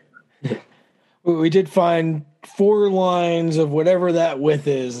right. We did find 4 lines of whatever that width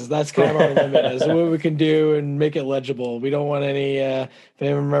is. That's kind of our limit as to what we can do and make it legible. We don't want any. If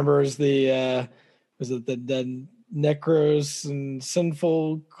anyone remembers the Necros and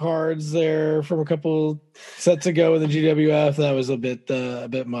Sinful cards there from a couple sets ago in the GWF, that was a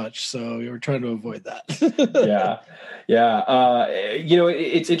bit much. So we were trying to avoid that. Yeah.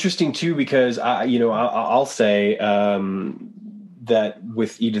 It's interesting too because I'll say that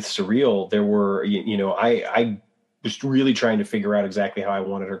with Edith Surreal, there were I was really trying to figure out exactly how I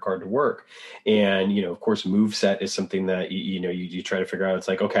wanted her card to work, and of course, moveset is something that you try to figure out. It's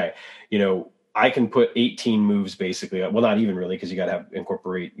like, okay, I can put 18 moves basically. Well, not even really, because you got to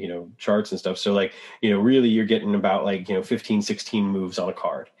incorporate, charts and stuff. So like, really you're getting about 15, 16 moves on a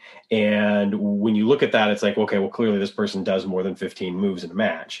card. And when you look at that, it's like, okay, well, clearly this person does more than 15 moves in a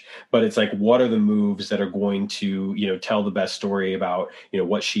match, but it's like, what are the moves that are going to, tell the best story about,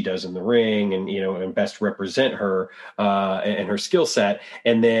 what she does in the ring and, and best represent her and her skill set.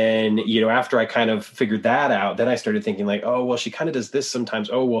 And then, after I kind of figured that out, then I started thinking like, oh, well, she kind of does this sometimes.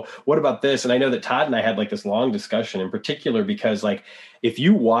 Oh, well, what about this? And I know that Todd and I had like this long discussion in particular because like if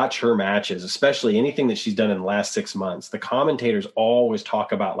you watch her matches, especially anything that she's done in the last 6 months, the commentators always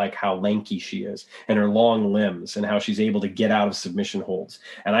talk about like how lanky she is and her long limbs and how she's able to get out of submission holds.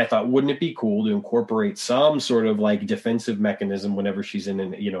 And I thought, wouldn't it be cool to incorporate some sort of like defensive mechanism whenever she's in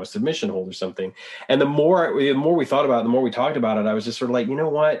a submission hold or something? And the more we thought about it, the more we talked about it, I was just sort of like, you know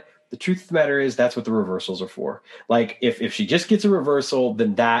what? The truth of the matter is that's what the reversals are for. Like if she just gets a reversal,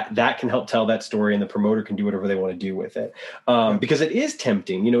 then that can help tell that story and the promoter can do whatever they want to do with it. Because it is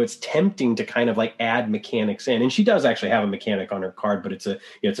tempting, it's tempting to kind of like add mechanics in. And she does actually have a mechanic on her card, but it's a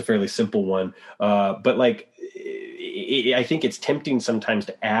fairly simple one. But like, I think it's tempting sometimes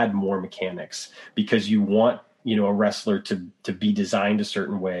to add more mechanics because you want a wrestler to be designed a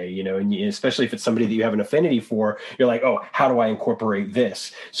certain way, and especially if it's somebody that you have an affinity for, you're like, oh, how do I incorporate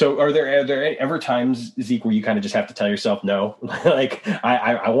this? So are there ever times, Zeke, where you kind of just have to tell yourself no, like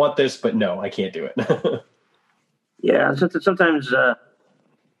I want this, but no, I can't do it? Yeah, sometimes there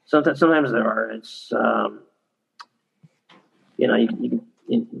are. It's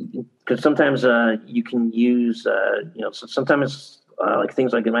because sometimes you can use sometimes. Like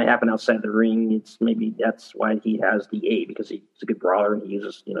things like it might happen outside the ring. It's maybe that's why he has the A, because he's a good brawler and he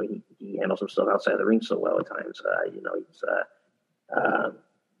uses, he handles himself outside the ring so well at times. He's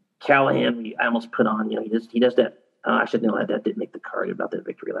Callahan. I almost put on, he does that. I should know that didn't make the card about that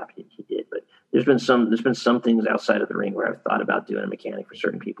victory lap. He did, but there's been some things outside of the ring where I've thought about doing a mechanic for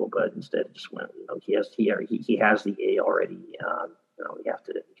certain people, but instead it just went. He has the A already. You can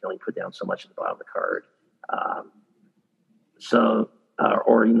only put down so much at the bottom of the card.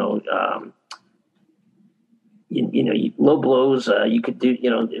 Low blows, you could do,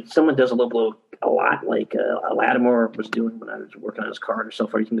 if someone does a low blow a lot, like Lattimore was doing when I was working on his card or so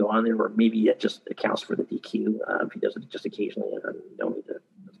far, you can go on there, or maybe it just accounts for the DQ. If he does it just occasionally, and you don't need to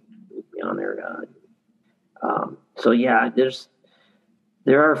be on there.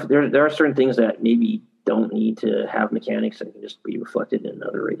 There are certain things that maybe don't need to have mechanics and can just be reflected in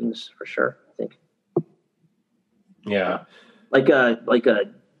other ratings for sure, I think. Yeah. Like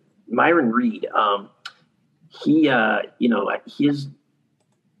Myron Reed, he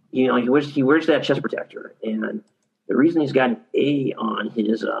wears that chest protector, and the reason he's got an A on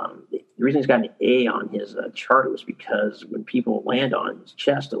his chart was because when people land on his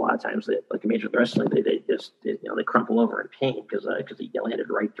chest, a lot of times like in Major League Wrestling, they just they crumple over in pain because he landed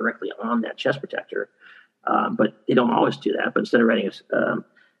right directly on that chest protector. But they don't always do that. But instead of writing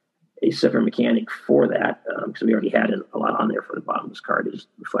a separate mechanic for that, because we already had a lot on there for the bottom of this card, is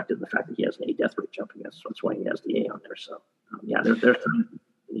reflected in the fact that he has an A death rate jumping. That's why he has the A on there. So there's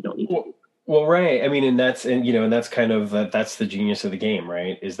you don't need to. Well, right. I mean, and that's kind of that's the genius of the game,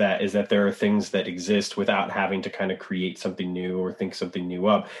 right? Is that there are things that exist without having to kind of create something new or think something new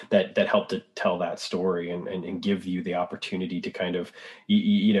up that help to tell that story and give you the opportunity to kind of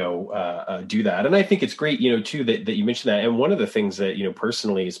do that. And I think it's great, too, that you mentioned that. And one of the things that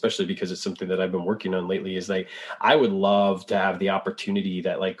personally, especially because it's something that I've been working on lately, is like I would love to have the opportunity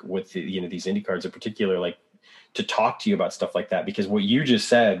that like with these indie cards in particular, like to talk to you about stuff like that, because what you just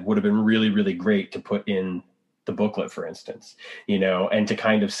said would have been really, really great to put in the booklet, for instance, and to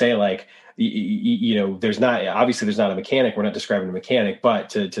kind of say like, there's not a mechanic. We're not describing a mechanic, but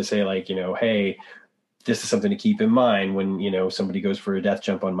to say like, hey, this is something to keep in mind when, somebody goes for a death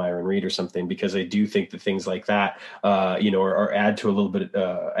jump on Myron Reed or something, because I do think that things like that, or add a little bit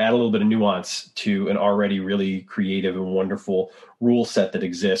of nuance to an already really creative and wonderful rule set that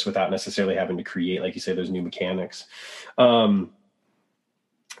exists without necessarily having to create, like you say, those new mechanics. Todd,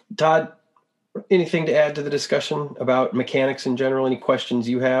 anything to add to the discussion about mechanics in general? Any questions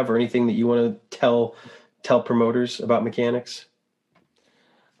you have or anything that you want to tell promoters about mechanics?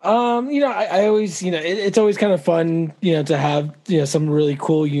 I always, it's always kind of fun, to have, some really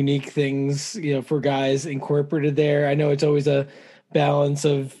cool, unique things, for guys incorporated there. I know it's always a balance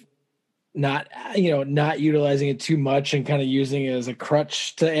of not utilizing it too much and kind of using it as a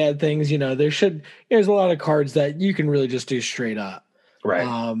crutch to add things. There's a lot of cards that you can really just do straight up. Right.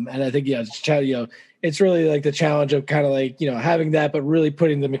 And I think, it's really like the challenge of kind of like, having that, but really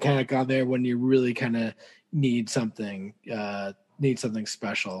putting the mechanic on there when you really kind of need something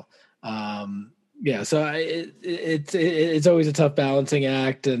special. So it's always a tough balancing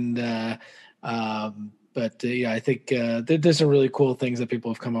act, and I think there's some really cool things that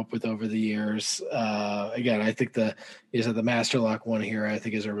people have come up with over the years. Again, I think the Master Lock one here, I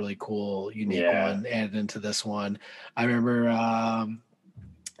think, is a really cool, unique one added into this one. I remember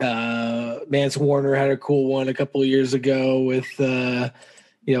Mance Warner had a cool one a couple of years ago with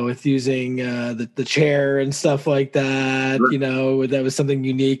with using the chair and stuff like that. That was something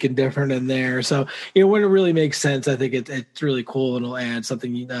unique and different in there. So when it really makes sense, I think it's really cool, and it'll add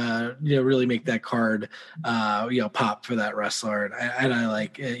something really make that card pop for that wrestler. And I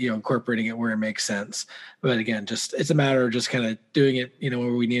like incorporating it where it makes sense. But again, it's a matter of just kind of doing it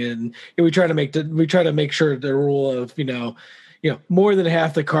where we need it, and we try to make sure the rule of more than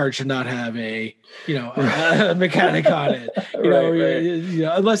half the card should not have a mechanic on it.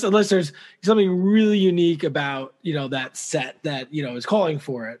 Unless there's something really unique about that set that is calling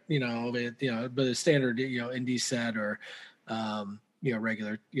for it. But a standard indie set or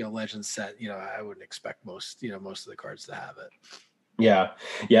regular legend set. I wouldn't expect most of the cards to have it. Yeah.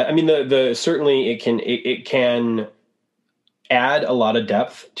 I mean, the certainly it can add a lot of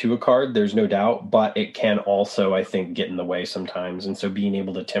depth to a card, there's no doubt, but it can also, I think, get in the way sometimes. And so being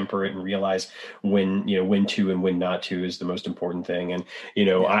able to temper it and realize when to and when not to is the most important thing. And,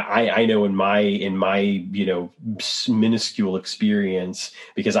 I know in my minuscule experience,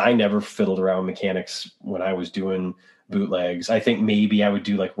 because I never fiddled around mechanics when I was doing bootlegs. I think maybe I would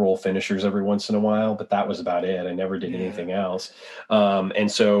do like roll finishers every once in a while, but that was about it. I never did anything else. And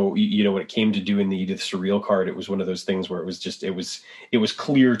so, when it came to doing the Edith Surreal card, it was one of those things where it was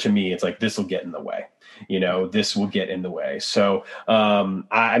clear to me. It's like, this will get in the way, this will get in the way. So,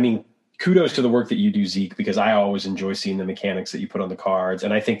 I mean, kudos to the work that you do, Zeke, because I always enjoy seeing the mechanics that you put on the cards.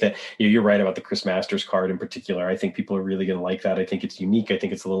 And I think that you're right about the Chris Masters card in particular. I think people are really going to like that. I think it's unique. I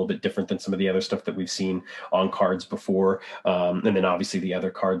think it's a little bit different than some of the other stuff that we've seen on cards before. And then obviously the other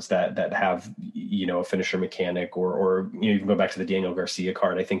cards that have, a finisher mechanic or you can go back to the Daniel Garcia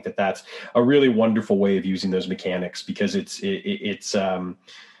card. I think that's a really wonderful way of using those mechanics because it's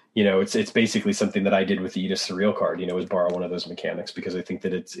basically something that I did with the Edith Surreal card, was borrow one of those mechanics because I think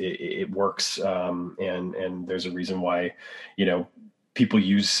that it works. And there's a reason why, people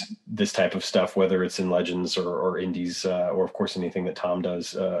use this type of stuff, whether it's in Legends or Indies, or of course anything that Tom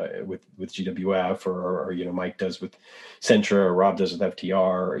does with GWF or Mike does with Sentra or Rob does with FTR,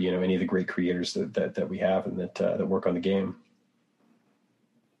 or, any of the great creators that we have and that work on the game.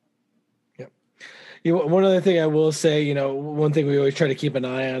 One other thing I will say, one thing we always try to keep an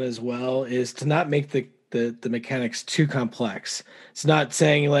eye on as well is to not make the mechanics too complex. It's not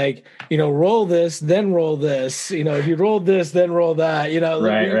saying like, roll this, then roll this, if you rolled this, then roll that,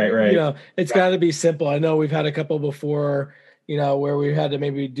 Right. It's got to be simple. I know we've had a couple before, where we had to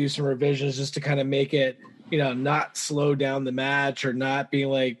maybe do some revisions just to kind of make it, not slow down the match or not being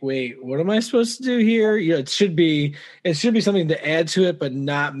like, wait, what am I supposed to do here? It should be something to add to it, but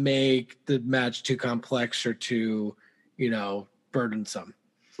not make the match too complex or too, burdensome.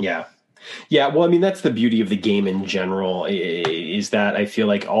 Yeah. Yeah, well, I mean, that's the beauty of the game in general, is that I feel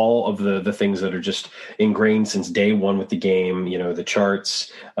like all of the things that are just ingrained since day one with the game, the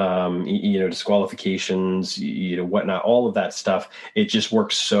charts, disqualifications, whatnot, all of that stuff, it just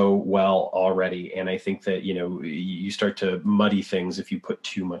works so well already. And I think that, you start to muddy things if you put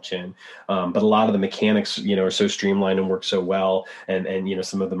too much in. But a lot of the mechanics, are so streamlined and work so well. And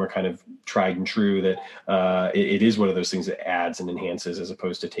some of them are kind of tried and true that it is one of those things that adds and enhances as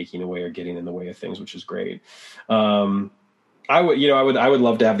opposed to taking away or getting in the way of things, which is great. I would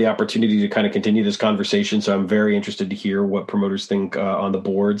love to have the opportunity to kind of continue this conversation. So I'm very interested to hear what promoters think on the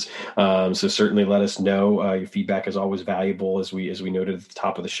boards. So certainly let us know. Your feedback is always valuable, as we noted at the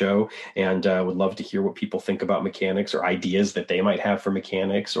top of the show, and would love to hear what people think about mechanics or ideas that they might have for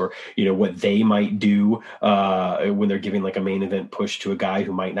mechanics, or what they might do when they're giving like a main event push to a guy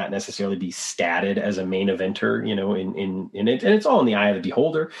who might not necessarily be statted as a main eventer. In it, and it's all in the eye of the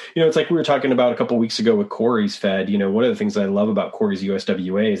beholder. It's like we were talking about a couple of weeks ago with Corey's Fed. One of the things I love about Corey's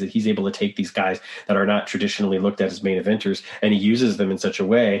USWA is that he's able to take these guys that are not traditionally looked at as main eventers, and he uses them in such a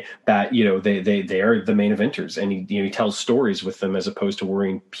way that they are the main eventers, and he tells stories with them as opposed to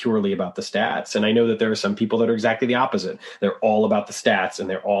worrying purely about the stats. And I know that there are some people that are exactly the opposite. They're all about the stats, and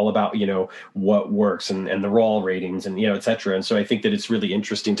they're all about what works and the raw ratings and et cetera. And so I think that it's really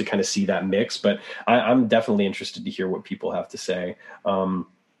interesting to kind of see that mix. But I'm definitely interested to hear what people have to say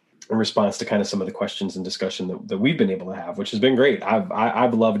in response to kind of some of the questions and discussion that we've been able to have, which has been great.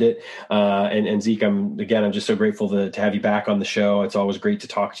 I've loved it. And Zeke, I'm just so grateful to have you back on the show. It's always great to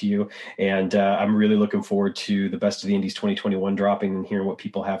talk to you. And I'm really looking forward to the Best of the Indies 2021 dropping and hearing what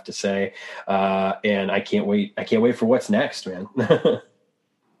people have to say. And I can't wait. I can't wait for what's next, man.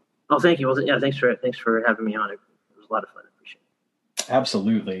 Oh, thank you. Well, yeah, thanks for having me on. It was a lot of fun. I appreciate it.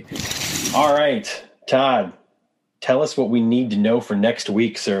 Absolutely. All right, Todd. Tell us what we need to know for next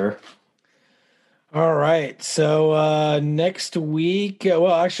week, sir. All right. So next week,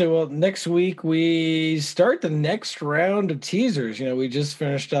 next week we start the next round of teasers. We just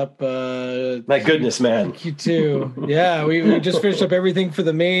finished up My goodness, man. Q2. Yeah, we just finished up everything for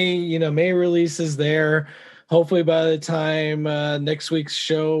the May releases there. Hopefully by the time next week's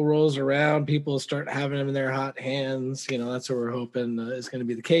show rolls around, people will start having them in their hot hands. That's what we're hoping is going to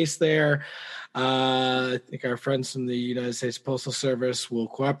be the case there. I think our friends from the United States Postal Service will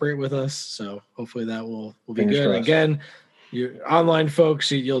cooperate with us, so hopefully that will be Fingers good. crossed. Again, your online folks,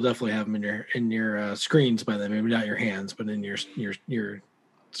 you'll definitely have them in your screens by then. Maybe not your hands, but in your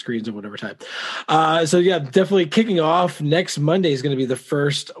screens of whatever type. So yeah, definitely kicking off next Monday is going to be the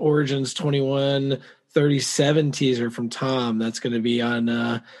first Origins 2137 teaser from Tom. That's going to be on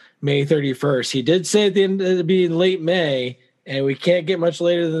May 31st. He did say at the end it'd be in late May. And we can't get much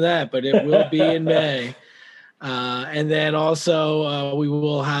later than that, but it will be in May. And then also we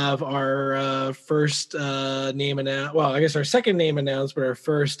will have our first name announced. Well, I guess our second name announced, but our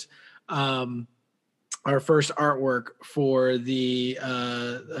first artwork for the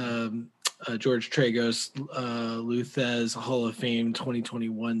George Tragos Luthez Hall of Fame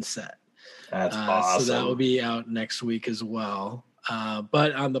 2021 set. That's awesome. So that will be out next week as well.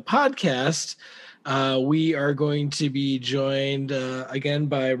 But on the podcast, we are going to be joined again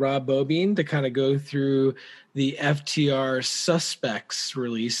by Rob Bobine to kind of go through the FTR Suspects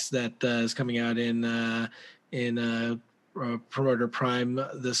release that is coming out in Promoter Prime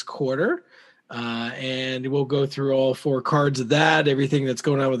this quarter. And we'll go through all 4 cards of that, everything that's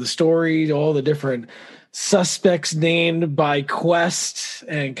going on with the story, all the different suspects named by Quest,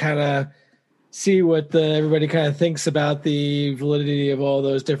 and kind of see what everybody kind of thinks about the validity of all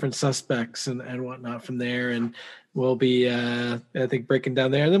those different suspects and whatnot from there. And we'll be, I think, breaking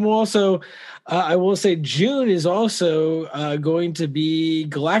down there. And then we'll also, I will say June is also going to be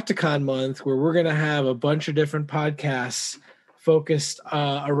Galacticon month, where we're going to have a bunch of different podcasts focused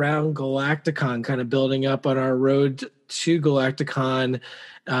around Galacticon, kind of building up on our road to Galacticon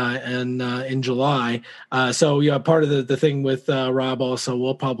in July. So part of the thing with Rob also,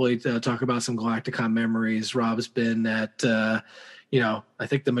 we'll probably talk about some Galacticon memories. Rob's been at, I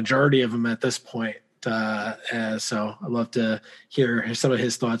think the majority of them at this point. So I'd love to hear some of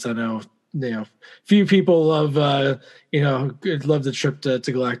his thoughts. I know, few people love, love the trip to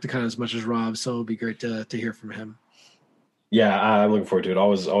Galacticon as much as Rob. So it'll be great to hear from him. Yeah, I'm looking forward to it.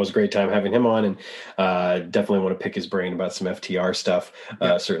 Always a great time having him on, and definitely want to pick his brain about some FTR stuff.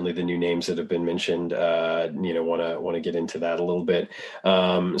 Certainly the new names that have been mentioned. Want to get into that a little bit.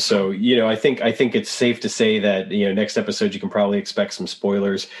 So I think it's safe to say that next episode you can probably expect some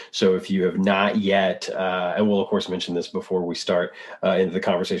spoilers. So if you have not yet, and we'll of course mention this before we start into the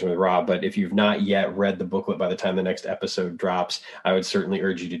conversation with Rob, but if you've not yet read the booklet by the time the next episode drops, I would certainly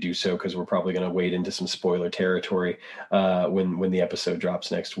urge you to do so, because we're probably going to wade into some spoiler territory when the episode drops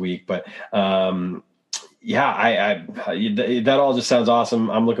next week. But that all just sounds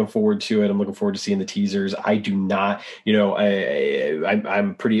awesome. I'm looking forward to it. I'm looking forward to seeing the teasers. I do not,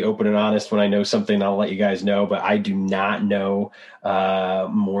 I'm pretty open and honest. When I know something, I'll let you guys know, but I do not know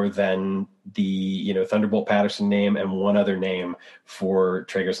more than the Thunderbolt Patterson name and one other name for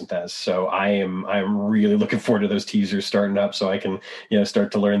Tragos and Thez. So I'm really looking forward to those teasers starting up, so I can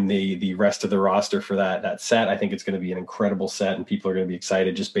start to learn the rest of the roster for that set. I think it's going to be an incredible set, and people are going to be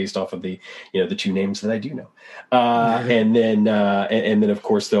excited just based off of the the 2 names that I do know. And then of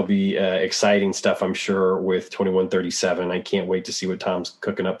course there'll be exciting stuff, I'm sure, with 2137. I can't wait to see what Tom's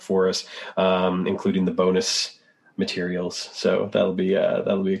cooking up for us, including the bonus materials. So that'll be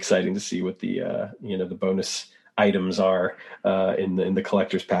exciting to see what the the bonus items are in the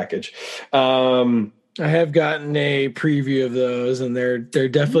collector's package. I have gotten a preview of those, and they're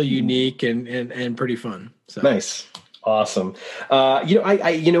definitely unique and pretty fun. So nice. Awesome. I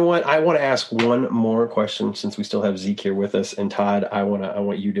want to ask one more question, since we still have Zeke here with us, and Todd, I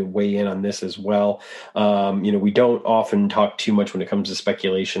want you to weigh in on this as well. We don't often talk too much when it comes to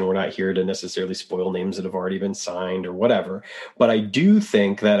speculation. We're not here to necessarily spoil names that have already been signed or whatever, but I do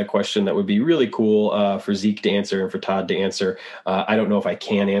think that a question that would be really cool for Zeke to answer and for Todd to answer, I don't know if I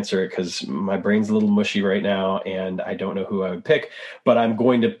can answer it because my brain's a little mushy right now and I don't know who I would pick, but I'm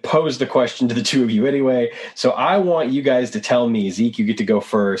going to pose the question to the 2 of you anyway. So I want you guys to tell me, Zeke, you get to go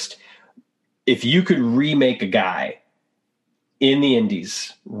first. If you could remake a guy in the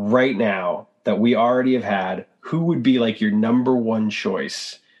Indies right now that we already have had, who would be like your number 1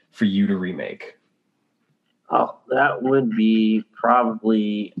 choice for you to remake? Oh, that would be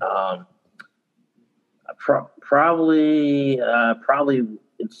probably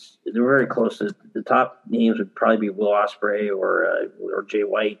they're very close. The top names would probably be Will Ospreay or Jay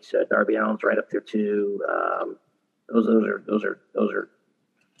White. Darby Allin's right up there too. Those are.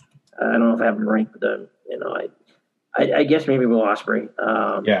 I don't know if I have them ranked, but I guess maybe Will Ospreay.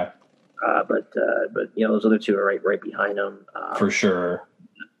 But those other two are right behind them. For sure.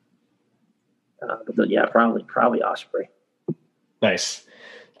 Probably Ospreay. Nice.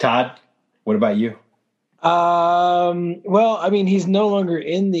 Todd, what about you? Well, I mean, he's no longer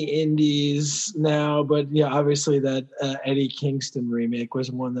in the Indies now, but obviously that Eddie Kingston remake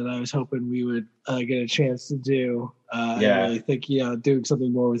was one that I was hoping we would get a chance to do. I really think, doing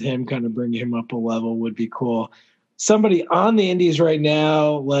something more with him, kind of bringing him up a level would be cool. Somebody on the Indies right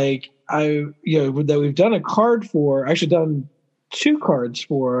now, like that we've done a card for, actually done 2 cards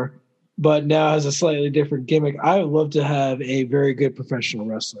for, but now has a slightly different gimmick. I would love to have a very good professional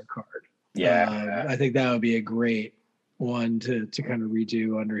wrestler card. Yeah, I think that would be a great one to kind of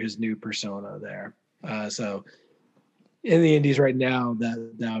redo under his new persona there. So in the Indies right now, that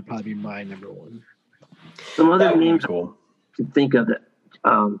would probably be my number one. Some other names to think of that.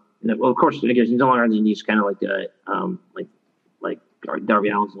 Well, of course, because he's no longer on the Indies, kind of like Darby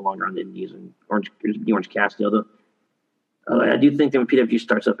Allin's no longer on the Indies, and Orange Cassidy. Although I do think that when PWG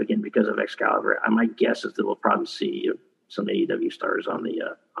starts up again because of Excalibur, my guess is that we'll probably see some AEW stars on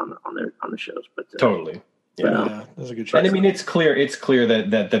the shows. But totally. Yeah, that's a good choice. And I mean, it's clear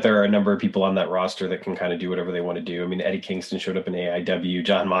that there are a number of people on that roster that can kind of do whatever they want to do. I mean, Eddie Kingston showed up in AIW.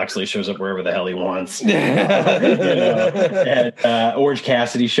 John Moxley shows up wherever the hell he wants. And Orange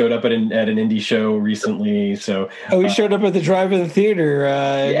Cassidy showed up at an indie show recently. So he showed up at the drive-in theater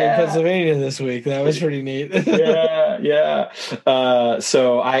in Pennsylvania this week. That was pretty neat. Yeah.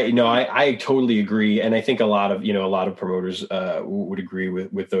 So I totally agree, and I think a lot of promoters would agree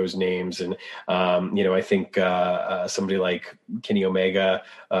with those names, and I think somebody like Kenny Omega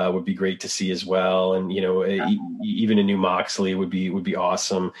would be great to see as well, and even a new Moxley would be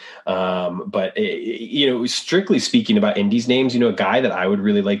awesome. But strictly speaking about indies names, a guy that I would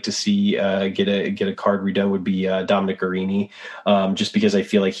really like to see get a card redone would be Dominic Garrini, just because I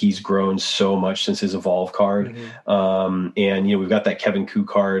feel like he's grown so much since his Evolve card. And we've got that Kevin Koo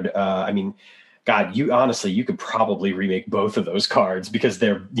card. I mean, God, you could probably remake both of those cards because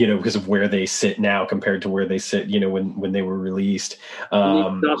they're, because of where they sit now compared to where they sit, when they were released. You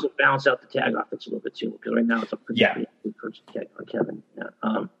can also balance out the tag offense a little bit too, because right now it's a pretty good first tag on Kevin. Yeah.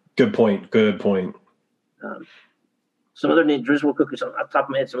 Good point. Some other names, Drizzle Cookies, off the top of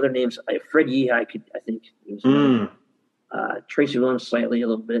my head, some other names. Fred Yee, I think. Tracy Williams slightly a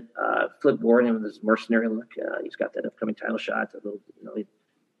little bit. Flip Gordon with his mercenary look. He's got that upcoming title shot.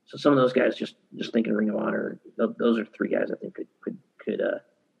 So some of those guys, just thinking Ring of Honor, those are 3 guys I think could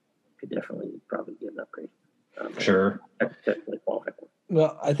definitely probably get an upgrade. Sure. Definitely qualify for.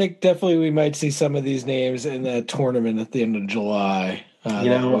 Well, I think definitely we might see some of these names in that tournament at the end of July.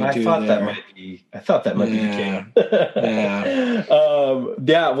 I thought that might be the case.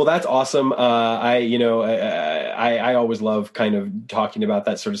 Well, that's awesome. I always love kind of talking about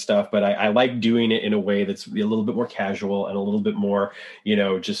that sort of stuff, but I like doing it in a way that's a little bit more casual and a little bit more,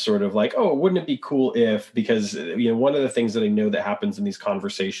 just sort of like, oh, wouldn't it be cool if, because, one of the things that I know that happens in these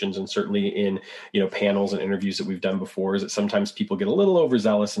conversations, and certainly in, panels and interviews that we've done before, is that sometimes people get a little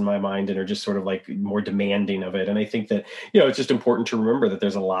overzealous in my mind and are just sort of like more demanding of it. And I think that, it's just important to remember that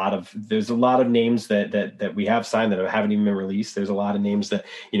there's a lot of names that we have signed that haven't even been released. There's a lot of names that,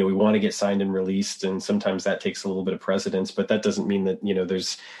 we want to get signed and released. And sometimes that takes a little bit of precedence, but that doesn't mean that,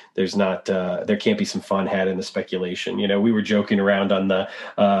 there's not, there can't be some fun had in the speculation. We were joking around on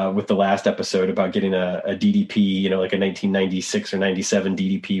with the last episode about getting a DDP, like a 1996 or 97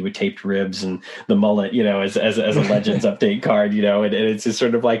 DDP with taped ribs and the mullet, as a Legends update card, and it's just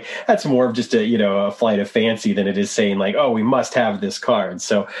sort of like, that's more of just a flight of fancy than it is saying like, oh, we must have this card.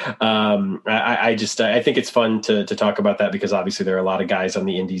 So I think it's fun to talk about that, because obviously there are a lot of guys on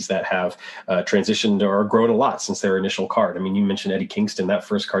the indies that have transitioned or grown a lot since their initial card. I mean, you mentioned Eddie Kingston. That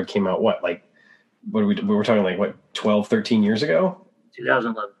first card came out we were talking like 12, 13 years ago?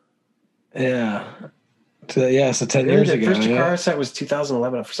 2011. Yeah. So 10 years ago. The first Chikara set was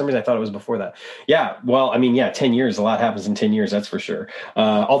 2011. For some reason, I thought it was before that. Yeah, well, 10 years. A lot happens in 10 years, that's for sure.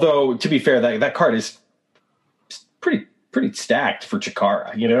 Although, to be fair, that card is pretty stacked for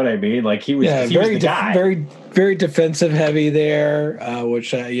Chikara. You know what I mean? Like he was the guy. Very, very defensive heavy there,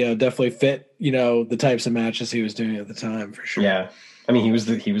 which definitely fit the types of matches he was doing at the time for sure. Yeah. I mean, he was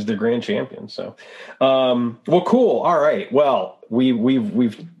the grand champion. So, well, cool. All right. Well,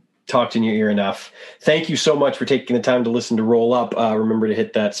 we've talked in your ear enough. Thank you so much for taking the time to listen to Roll Up. Remember to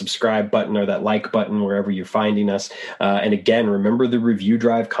hit that subscribe button or that like button wherever you're finding us. And again, remember the review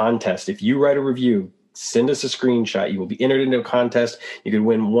drive contest. If you write a review, send us a screenshot. You will be entered into a contest. You could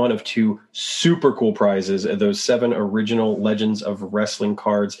win one of 2 super cool prizes, those 7 original Legends of Wrestling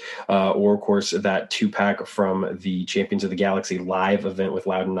cards, or, of course, that 2-pack from the Champions of the Galaxy live event with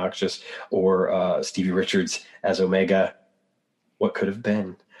Loud and Noxious, or Stevie Richards as Omega. What could have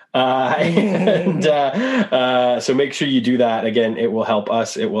been? So make sure you do that. Again, it will help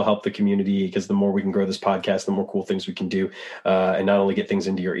us. It will help the community, because the more we can grow this podcast, the more cool things we can do, and not only get things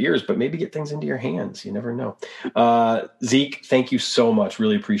into your ears, but maybe get things into your hands. You never know. Zeke, thank you so much.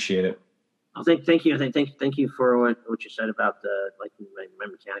 Really appreciate it. Oh, thank you. Thank you for what you said about the my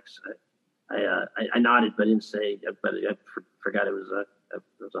mechanics. I nodded, but didn't say. But I forgot it was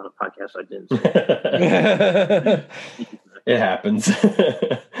on a podcast. I didn't say. It happens.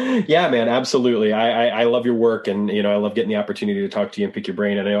 Yeah, man, absolutely. I love your work, and I love getting the opportunity to talk to you and pick your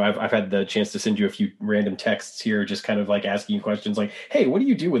brain. And I know I've had the chance to send you a few random texts here, just kind of like asking you questions like, hey, what do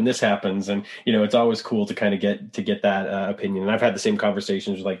you do when this happens? And it's always cool to kind of get that opinion. And I've had the same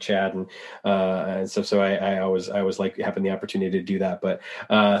conversations with like Chad and stuff. So I always like having the opportunity to do that. But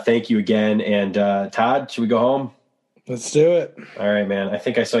thank you again. And Todd, should we go home? Let's do it. All right, man. I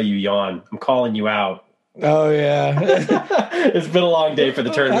think I saw you yawn. I'm calling you out. Oh yeah. It's been a long day for the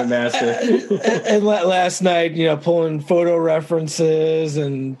tournament master. And last night, pulling photo references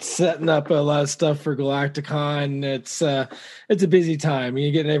and setting up a lot of stuff for Galacticon. It's a busy time.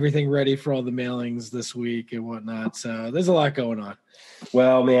 You're getting everything ready for all the mailings this week and whatnot. So there's a lot going on.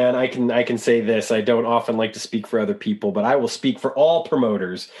 Well, man, I can say this. I don't often like to speak for other people, but I will speak for all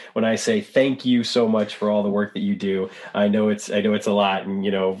promoters when I say thank you so much for all the work that you do. I know it's a lot, and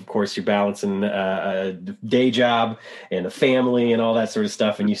of course you're balancing a day job and a family and all that sort of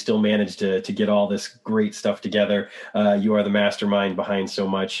stuff, and you still manage to get all this great stuff together. You are the mastermind behind so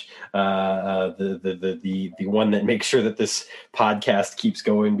much. The one that makes sure that this podcast keeps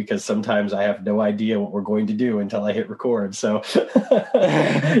going, because sometimes I have no idea what we're going to do until I hit record. So.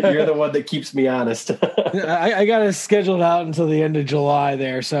 You're the one that keeps me honest. I got it scheduled out until the end of July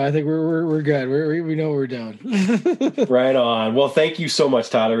there, so I think we're good. We know what we're doing. Right on. Well, thank you so much,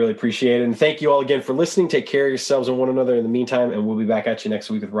 Todd. I really appreciate it, and thank you all again for listening. Take care of yourselves and one another in the meantime, and we'll be back at you next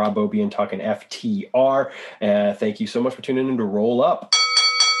week with Rob Obian talking FTR. Thank you so much for tuning in to Roll Up.